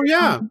Patreon. Oh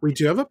yeah, we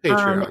do have a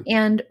Patreon.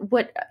 And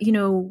what,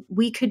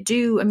 we could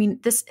do, I mean,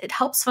 it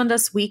helps fund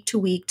us week to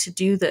week to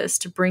do this,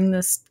 to bring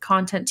this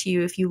content to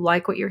you. If you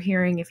like what you're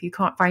hearing, if you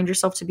can't find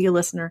yourself to be a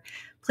listener,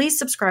 please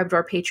subscribe to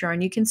our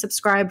Patreon. You can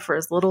subscribe for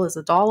as little as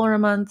 $1 a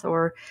month,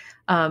 or,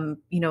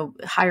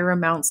 higher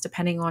amounts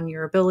depending on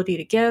your ability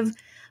to give.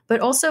 But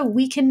also,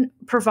 we can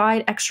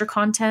provide extra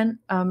content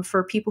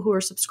for people who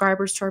are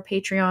subscribers to our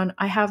Patreon.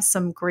 I have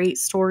some great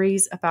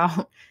stories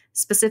about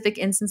specific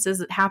instances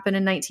that happened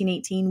in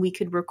 1918. We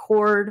could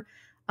record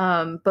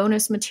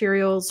bonus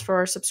materials for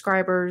our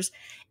subscribers.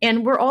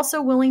 And we're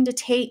also willing to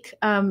take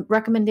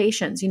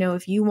recommendations.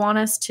 If you want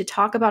us to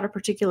talk about a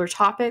particular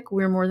topic,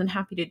 we're more than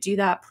happy to do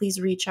that. Please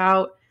reach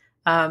out.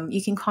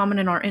 You can comment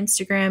on our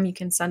Instagram. You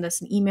can send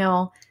us an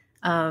email.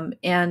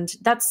 And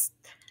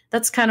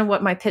that's kind of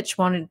what my pitch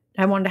wanted.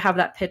 I wanted to have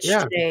that pitch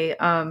today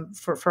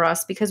for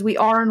us, because we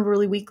are on a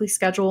really weekly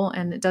schedule,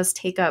 and it does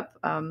take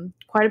up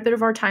quite a bit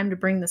of our time to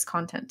bring this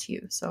content to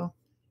you. So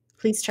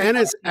please check it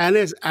out. And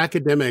as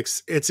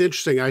academics, it's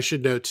interesting. I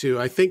should note too,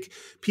 I think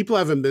people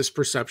have a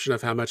misperception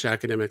of how much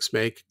academics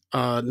make.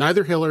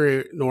 Neither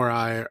Hillary nor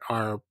I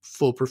are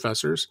full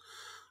professors,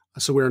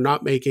 so we're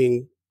not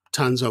making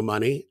tons of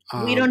money.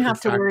 We don't have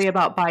to worry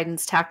about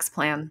Biden's tax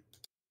plan.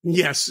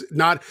 Yes,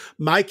 not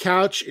my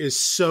couch is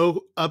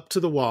so up to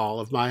the wall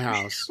of my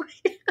house.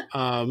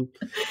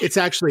 It's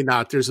actually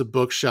not. There's a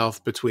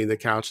bookshelf between the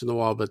couch and the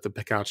wall, but the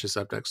couch is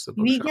up next to the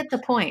bookshelf. We get the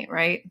point,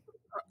 right?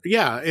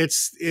 yeah,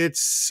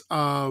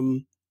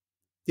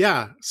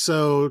 yeah.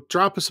 So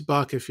drop us a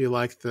buck if you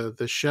like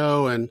the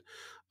show, and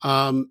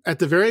at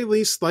the very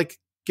least, like,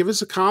 give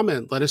us a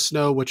comment. Let us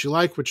know what you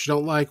like, what you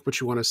don't like,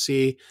 what you want to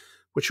see,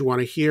 what you want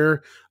to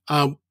hear.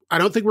 I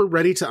don't think we're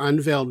ready to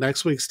unveil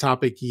next week's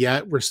topic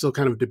yet. We're still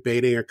kind of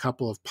debating a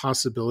couple of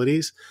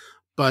possibilities,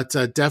 but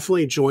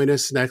definitely join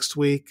us next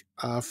week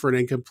for an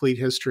Incomplete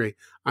History.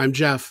 I'm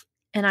Jeff.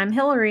 And I'm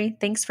Hillary.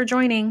 Thanks for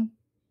joining.